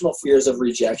irrational fears of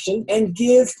rejection and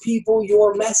give people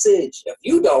your message. If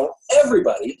you don't,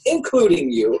 everybody,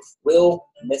 including you, will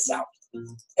miss out.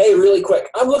 Hey, really quick,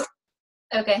 I'm looking.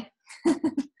 Okay.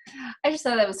 I just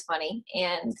thought that was funny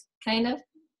and kind of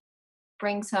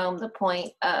brings home the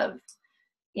point of,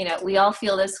 we all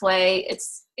feel this way.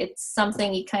 It's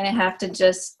something you kind of have to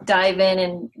just dive in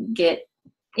and get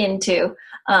into,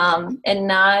 and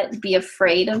not be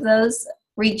afraid of those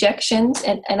rejections.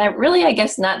 And I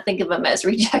guess not think of them as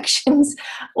rejections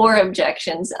or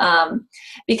objections,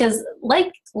 because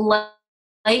like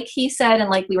he said, and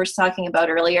like we were talking about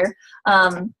earlier,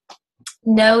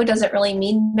 no doesn't really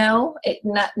mean no.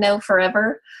 Not no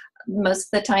forever. Most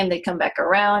of the time they come back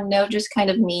around. No just kind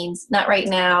of means not right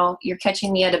now, you're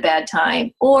catching me at a bad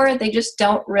time, or they just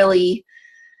don't really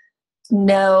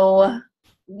know,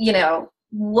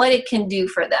 what it can do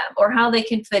for them or how they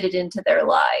can fit it into their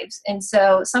lives. And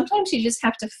so sometimes you just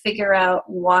have to figure out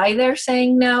why they're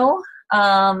saying no,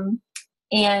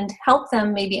 and help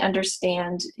them maybe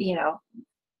understand,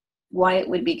 why it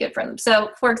would be good for them. So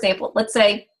for example, let's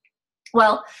say,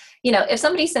 if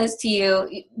somebody says to you,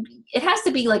 it has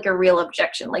to be like a real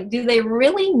objection. Like, do they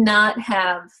really not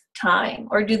have time,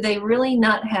 or do they really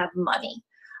not have money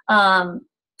to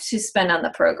spend on the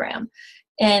program?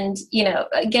 And,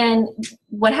 again,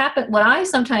 what I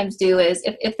sometimes do is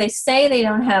if they say they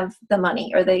don't have the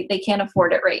money or they can't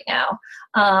afford it right now,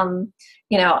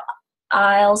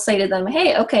 I'll say to them,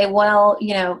 hey, okay, well,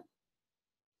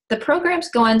 the programs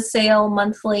go on sale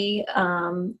monthly.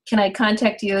 Can I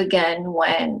contact you again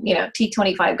when,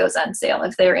 T25 goes on sale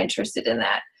if they're interested in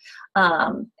that?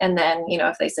 And then,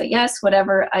 if they say yes,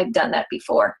 whatever, I've done that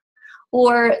before.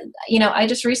 Or, I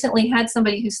just recently had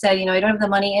somebody who said, I don't have the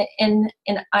money, and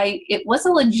it was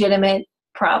a legitimate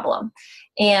problem.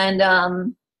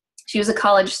 And she was a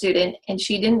college student and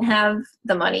she didn't have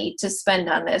the money to spend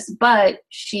on this, but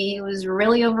she was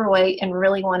really overweight and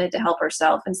really wanted to help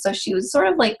herself. And so she was sort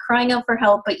of like crying out for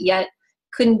help, but yet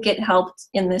couldn't get helped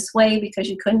in this way because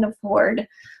she couldn't afford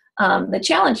the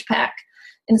challenge pack.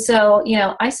 And so,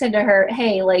 I said to her,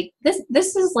 hey, like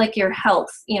this is like your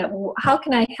health, how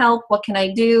can I help? What can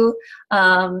I do?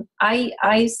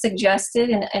 I suggested,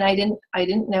 and I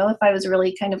didn't know if I was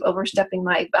really kind of overstepping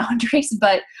my boundaries,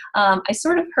 but I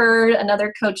sort of heard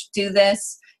another coach do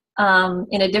this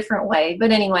in a different way.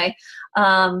 But anyway,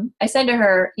 I said to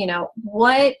her,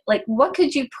 what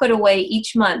could you put away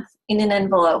each month in an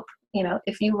envelope?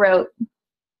 If you wrote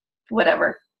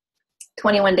whatever,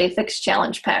 21-day fix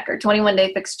challenge pack or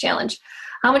 21-day fix challenge,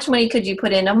 how much money could you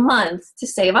put in a month to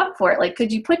save up for it? Like,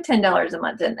 could you put $10 a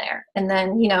month in there? And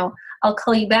then, I'll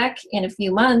call you back in a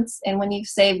few months. And when you've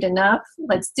saved enough,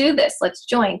 let's do this. Let's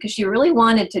join. Because she really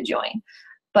wanted to join,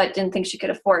 but didn't think she could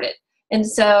afford it. And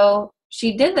so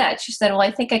she did that. She said, well,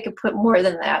 I think I could put more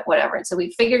than that, whatever. And so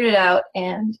we figured it out.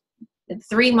 And in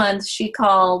 3 months, she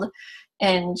called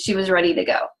and she was ready to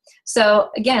go. So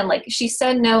again, like she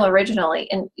said no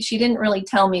originally, and she didn't really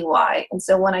tell me why. And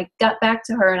so when I got back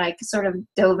to her and I sort of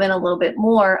dove in a little bit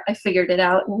more, I figured it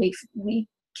out and we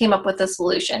came up with a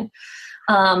solution.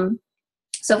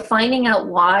 So finding out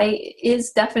why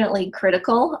is definitely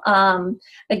critical.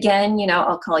 Again,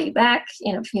 I'll call you back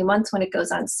in a few months when it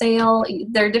goes on sale.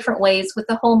 There are different ways with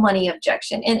the whole money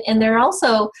objection. And there are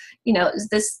also, is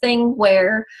this thing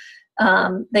where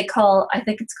I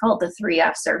think it's called the 3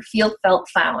 F's, or feel, felt,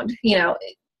 found,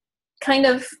 kind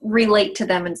of relate to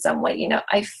them in some way.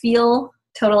 I feel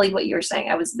totally what you were saying.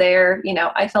 I was there,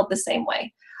 I felt the same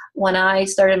way. When I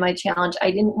started my challenge, I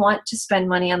didn't want to spend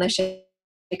money on the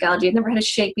Shakeology. I'd never had a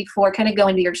shake before, kind of go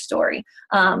into your story.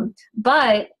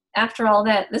 But after all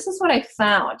that, this is what I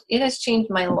found. It has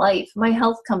changed my life. My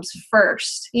health comes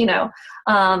first,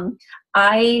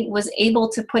 I was able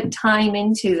to put time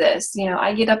into this.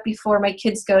 I get up before my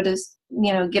kids go to,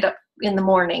 get up in the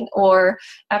morning, or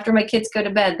after my kids go to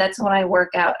bed. That's when I work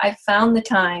out. I found the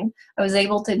time. I was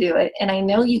able to do it. And I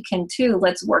know you can too.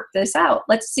 Let's work this out.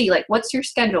 Let's see, like, what's your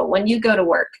schedule when you go to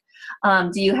work?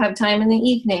 Do you have time in the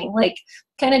evening? Like,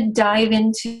 kind of dive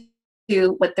into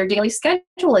what their daily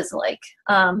schedule is like.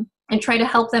 And try to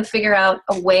help them figure out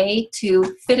a way to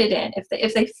fit it in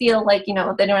if they feel like, they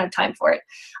don't have time for it.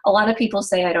 A lot of people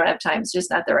say, I don't have time. It's just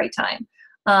not the right time.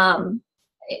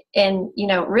 And,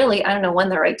 really, I don't know when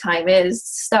the right time is to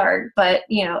start, but,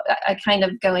 I kind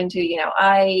of go into,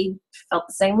 I felt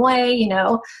the same way,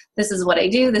 this is what I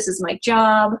do. This is my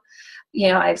job.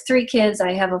 I have 3 kids.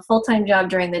 I have a full-time job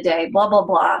during the day, blah, blah,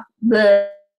 blah,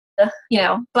 but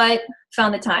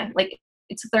found the time. Like,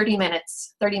 it's 30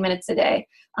 minutes a day.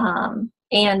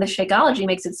 And the Shakeology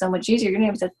makes it so much easier. You're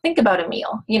going to have to think about a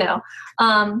meal,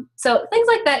 so things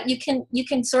like that you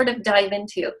can sort of dive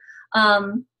into.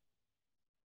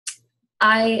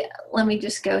 Let me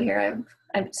just go here.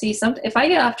 I see if I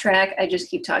get off track, I just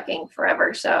keep talking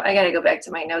forever. So I got to go back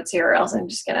to my notes here, or else I'm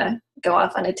just going to go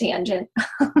off on a tangent.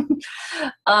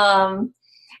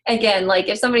 Again, like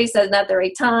if somebody says not the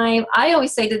right time, I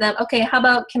always say to them, okay, how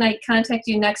about, can I contact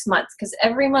you next month? Because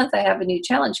every month I have a new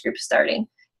challenge group starting.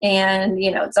 And,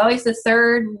 it's always the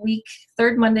third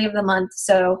Monday of the month.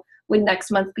 So would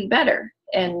next month be better?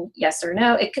 And yes or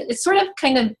no, it sort of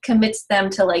kind of commits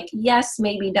them to like, yes,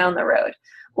 maybe down the road.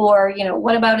 Or,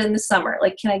 what about in the summer?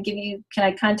 Like, can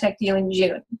I contact you in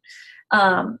June?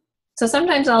 So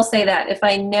sometimes I'll say that if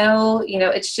I know,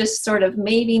 it's just sort of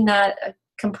maybe not a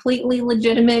completely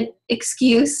legitimate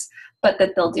excuse, but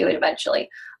that they'll do it eventually.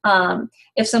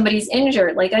 If somebody's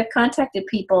injured, like I've contacted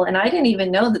people and I didn't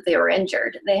even know that they were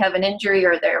injured. They have an injury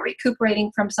or they're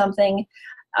recuperating from something.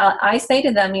 I say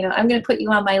to them, I'm going to put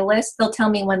you on my list. They'll tell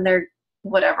me when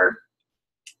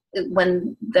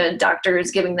when the doctor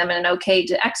is giving them an okay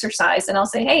to exercise. And I'll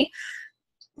say, hey,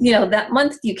 that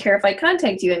month, do you care if I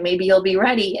contact you? And maybe you'll be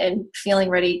ready and feeling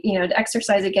ready, to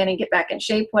exercise again and get back in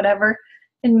shape, whatever.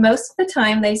 And most of the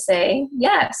time they say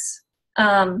yes.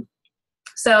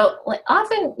 So like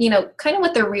often, kind of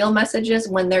what the real message is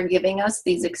when they're giving us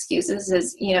these excuses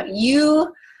is,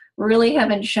 you really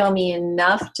haven't shown me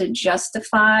enough to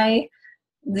justify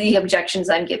the objections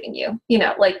I'm giving you.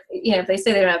 If they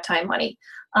say they don't have time, money.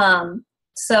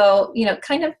 So,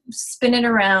 kind of spin it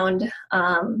around,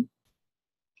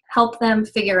 help them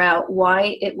figure out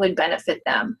why it would benefit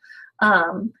them.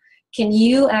 Can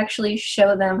you actually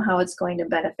show them how it's going to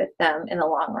benefit them in the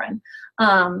long run?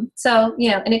 And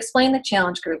explain the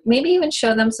challenge group. Maybe even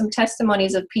show them some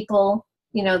testimonies of people,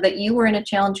 that you were in a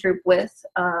challenge group with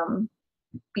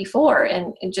before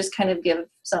and just kind of give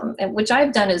some, which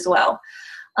I've done as well.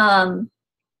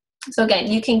 So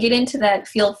again, you can get into that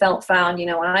feel, felt, found. When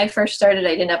I first started,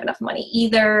 I didn't have enough money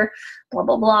either, blah,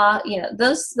 blah, blah.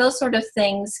 Those sort of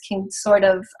things can sort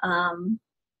of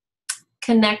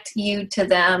connect you to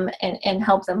them and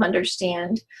help them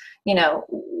understand,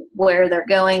 where they're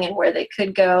going and where they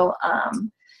could go,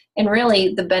 and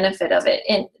really the benefit of it.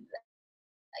 And,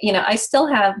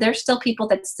 there's still people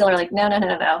that still are like, no,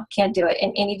 can't do it.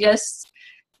 And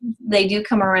they do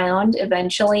come around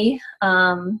eventually,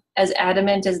 as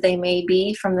adamant as they may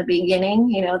be from the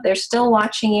beginning. They're still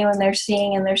watching you, and they're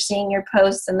seeing your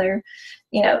posts, and they're,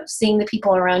 seeing the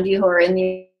people around you who are in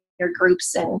your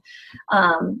groups, and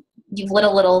you've lit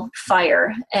a little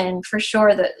fire, and for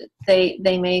sure that they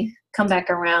may come back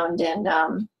around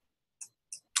and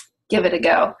give it a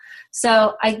go.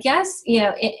 So I guess,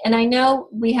 and I know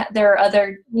there are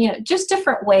other, just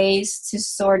different ways to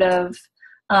sort of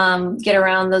get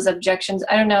around those objections.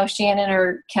 I don't know, Shannon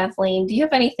or Kathleen, do you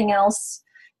have anything else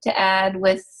to add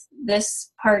with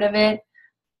this part of it?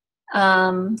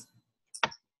 I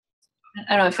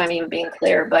don't know if I'm even being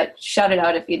clear, but shout it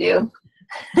out if you do.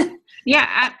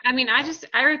 Yeah,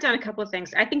 I wrote down a couple of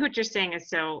things. I think what you're saying is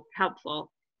so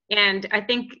helpful. And I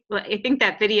think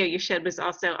that video you showed was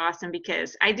also awesome,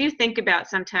 because I do think about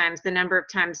sometimes the number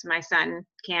of times my son,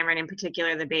 Cameron in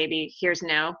particular, the baby, hears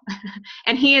no,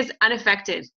 and he is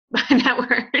unaffected by that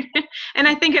word. And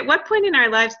I think at what point in our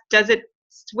lives does it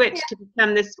switch to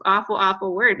become this awful,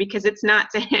 awful word, because it's not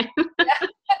to him.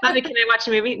 Mommy, can I watch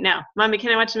a movie? No. Mommy,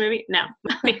 can I watch a movie? No.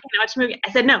 Mommy, can I watch a movie?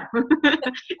 I said no.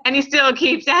 And he still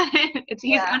keeps at it.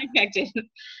 He's unaffected.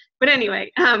 But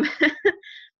anyway,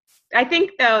 I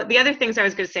think though the other things I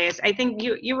was going to say is, I think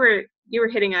you were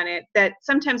hitting on it, that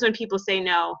sometimes when people say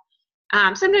no,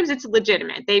 sometimes it's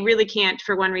legitimate. They really can't,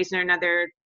 for one reason or another,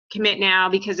 commit now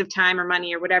because of time or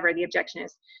money or whatever the objection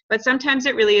is. But sometimes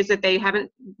it really is that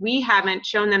we haven't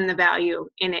shown them the value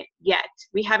in it yet.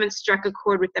 We haven't struck a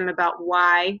chord with them about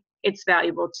why it's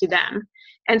valuable to them.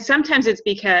 And sometimes it's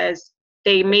because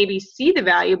they maybe see the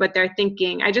value, but they're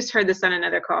thinking, I just heard this on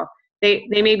another call, they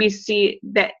maybe see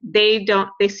that they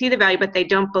see the value, but they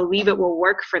don't believe it will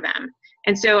work for them.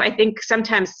 And so I think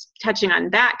sometimes touching on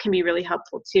that can be really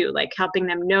helpful too, like helping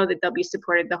them know that they'll be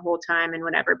supported the whole time and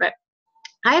whatever. But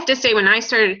I have to say, when I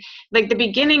started, like the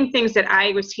beginning things that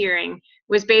I was hearing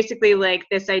was basically like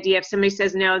this idea, if somebody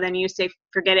says no, then you say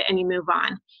forget it and you move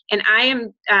on. And I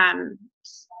am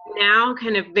now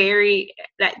kind of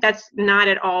that's not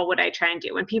at all what I try and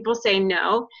do. When people say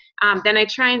no, then I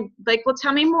try and like, well,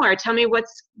 tell me more. Tell me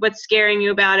what's scaring you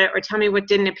about it, or tell me what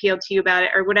didn't appeal to you about it,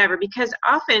 or whatever. Because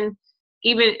often,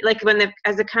 even like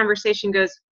as the conversation goes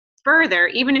further,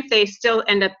 even if they still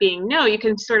end up being no, you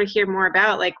can sort of hear more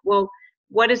about like, well,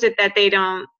 what is it that they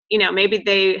don't, maybe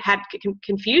they had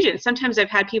confusion. Sometimes I've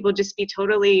had people just be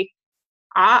totally,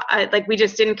 like we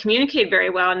just didn't communicate very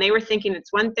well, and they were thinking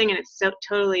it's one thing and it's so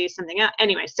totally something else.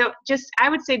 Anyway, so I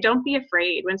would say, don't be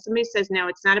afraid when somebody says no.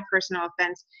 It's not a personal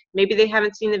offense. Maybe they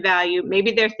haven't seen the value.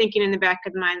 Maybe they're thinking in the back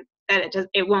of the mind that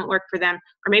it won't work for them,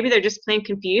 or maybe they're just plain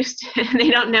confused and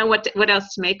they don't know what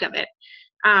else to make of it.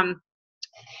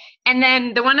 And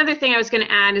then the one other thing I was going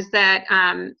to add is that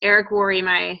Eric Worre,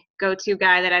 my go-to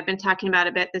guy that I've been talking about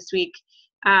a bit this week,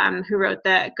 who wrote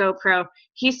the GoPro,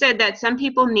 he said that some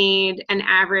people need an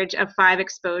average of 5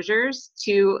 exposures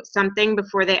to something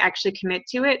before they actually commit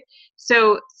to it.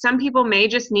 So some people may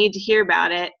just need to hear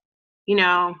about it,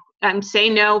 say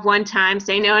no one time,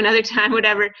 say no another time,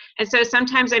 whatever. And so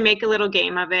sometimes I make a little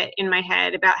game of it in my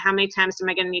head about how many times am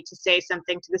I going to need to say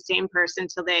something to the same person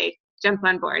till they jump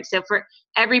on board. So for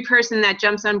every person that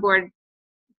jumps on board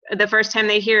the first time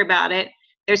they hear about it,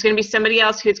 there's going to be somebody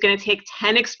else who's going to take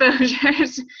 10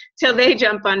 exposures till they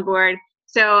jump on board.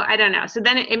 So I don't know. So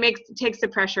then it takes the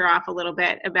pressure off a little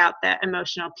bit about the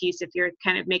emotional piece, if you're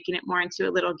kind of making it more into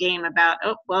a little game about,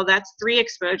 oh, well, that's 3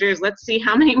 exposures. Let's see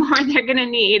how many more they're going to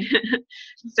need.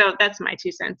 So that's my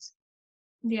 2 cents.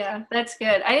 Yeah, that's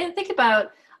good.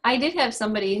 I did have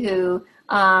somebody who,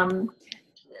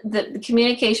 the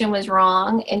communication was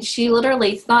wrong, and she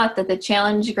literally thought that the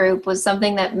challenge group was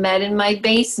something that met in my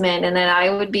basement, and that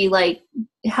I would be like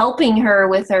helping her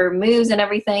with her moves and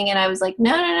everything. And I was like,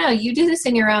 no, you do this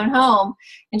in your own home.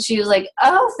 And she was like,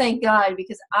 oh, thank God,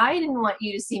 because I didn't want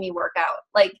you to see me work out.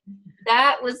 Like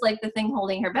that was like the thing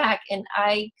holding her back. And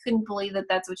I couldn't believe that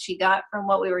that's what she got from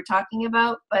what we were talking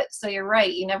about. But so you're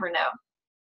right. You never know.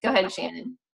 Go ahead,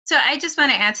 Shannon. So I just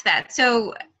want to add to that.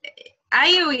 So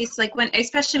I always,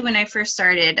 especially when I first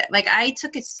started, like I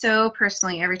took it so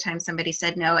personally every time somebody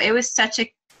said no. It was such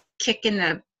a kick in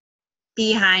the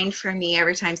behind for me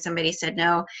every time somebody said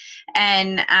no.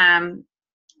 And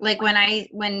Like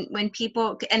when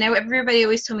people, and everybody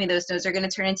always told me those no's are going to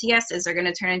turn into yeses, they're going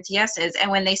to turn into yeses. And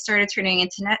when they started turning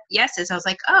into yeses, I was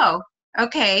like, oh,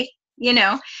 okay. You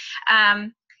know,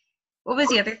 what was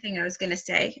the other thing I was going to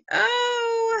say?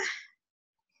 Oh,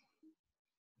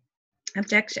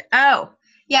 objection. Oh,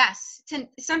 yes.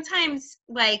 Sometimes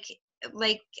like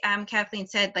Kathleen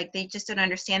said, like they just don't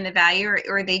understand the value,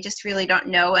 or they just really don't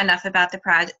know enough about the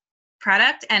product.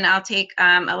 And I'll take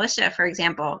Alicia, for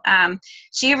example.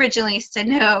 She originally said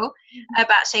no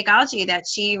about Shakeology, that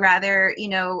she rather,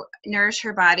 nourish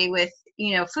her body with,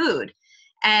 food.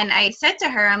 And I said to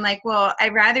her, I'm like, well,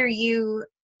 I'd rather you,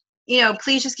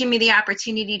 please just give me the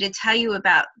opportunity to tell you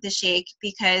about the shake,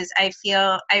 because I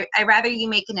feel I rather you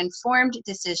make an informed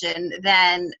decision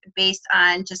than based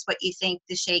on just what you think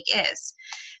the shake is.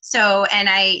 So, and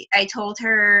I told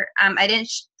her, I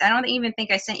don't even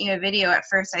think I sent you a video at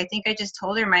first. I think I just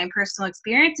told her my personal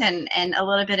experience and a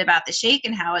little bit about the shake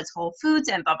and how it's whole foods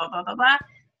and blah, blah, blah, blah, blah.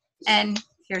 And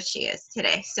here she is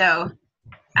today. So,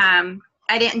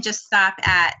 I didn't just stop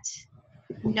at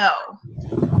no.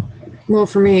 Well,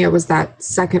 for me, it was that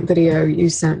second video you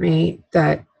sent me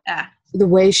that the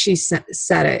way she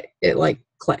said it, it like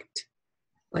clicked.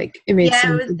 Like it made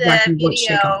sense exactly what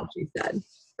Shakeology said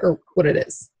or what it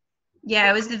is. Yeah,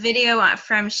 it was the video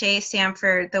from Shay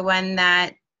Sanford, the one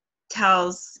that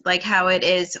tells like how it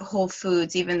is whole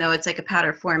foods, even though it's like a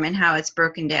powder form, and how it's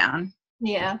broken down.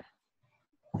 Yeah,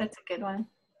 that's a good one.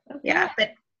 Okay. Yeah,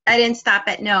 but I didn't stop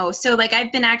at no. So like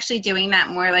I've been actually doing that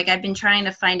more. Like I've been trying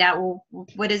to find out, well,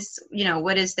 what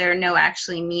is their no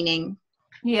actually meaning?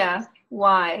 Yeah,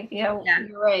 why? Yeah,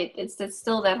 you're right. It's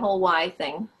still that whole why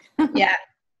thing. Yeah.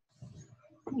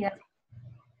 Yeah.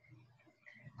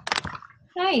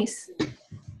 Nice.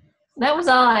 That was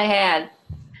all I had.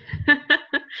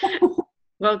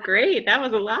 Well, great. That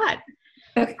was a lot.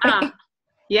 Okay.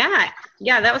 Yeah,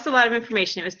 that was a lot of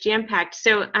information. It was jam-packed.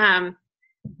 So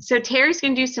Teri's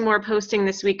going to do some more posting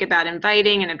this week about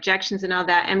inviting and objections and all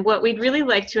that. And what we'd really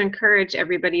like to encourage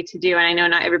everybody to do, and I know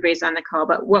not everybody's on the call,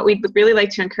 but what we'd really like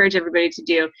to encourage everybody to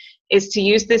do is to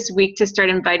use this week to start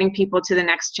inviting people to the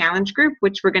next challenge group,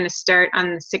 which we're going to start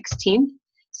on the 16th.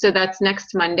 So that's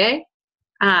next Monday,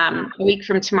 a week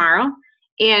from tomorrow.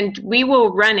 And we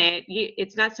will run it.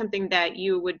 It's not something that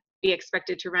you would be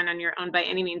expected to run on your own by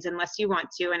any means, unless you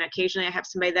want to. And occasionally I have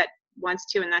somebody that wants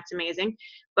to, and that's amazing.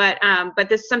 But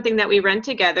this is something that we run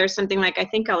together, something like, I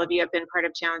think all of you have been part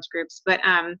of challenge groups, but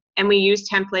and we use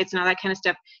templates and all that kind of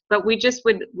stuff. But we just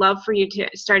would love for you to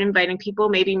start inviting people,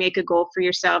 maybe make a goal for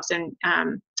yourselves, and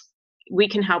we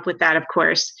can help with that, of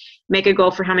course. Make a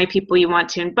goal for how many people you want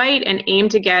to invite, and aim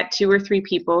to get 2 or 3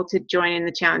 people to join in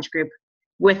the challenge group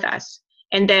with us.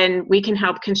 And then we can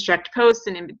help construct posts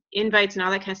and invites and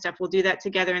all that kind of stuff. We'll do that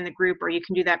together in the group, or you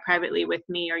can do that privately with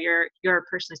me or your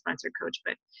personally sponsored coach.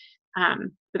 But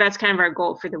that's kind of our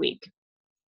goal for the week.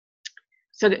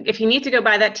 So if you need to go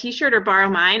buy that T-shirt or borrow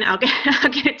mine, I'll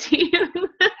get it to you.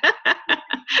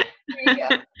 There you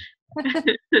go.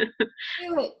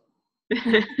 Do it.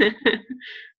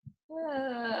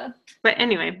 But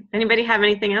anyway, anybody have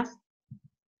anything else?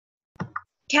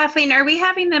 Kathleen, are we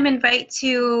having them invite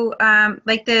to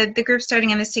like the group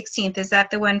starting on the 16th? Is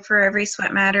that the one for Every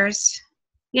Sweat Matters?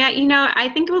 Yeah, I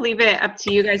think we'll leave it up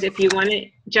to you guys if you want to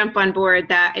jump on board.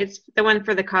 That it's the one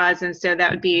for the cause, and so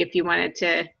that would be if you wanted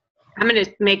to. I'm going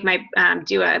to make my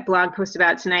do a blog post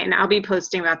about it tonight, and I'll be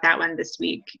posting about that one this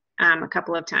week a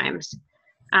couple of times.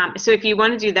 So if you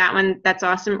want to do that one, that's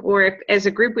awesome. Or if as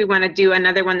a group we want to do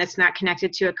another one that's not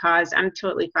connected to a cause, I'm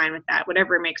totally fine with that.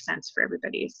 Whatever makes sense for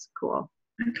everybody is cool.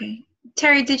 Okay.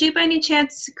 Teri, did you by any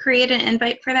chance create an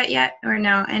invite for that yet, or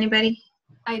no? Anybody?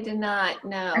 I did not,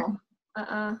 no.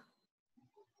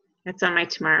 That's on my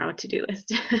tomorrow to-do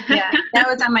list. Yeah, that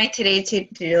was on my today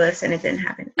to-do list, and it didn't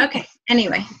happen. Okay,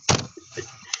 anyway.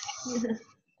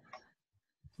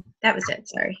 That was it,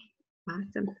 sorry.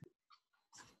 Awesome.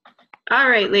 All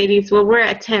right, ladies. Well, we're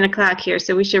at 10 o'clock here,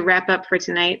 so we should wrap up for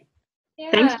tonight. Yeah.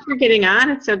 Thanks for getting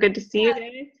on. It's so good to see you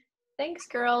guys. Thanks,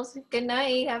 girls. Good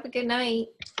night. Have a good night.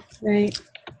 Right.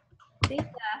 See ya.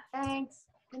 Thanks.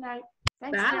 Good night.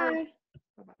 Thanks, Bye. Teri.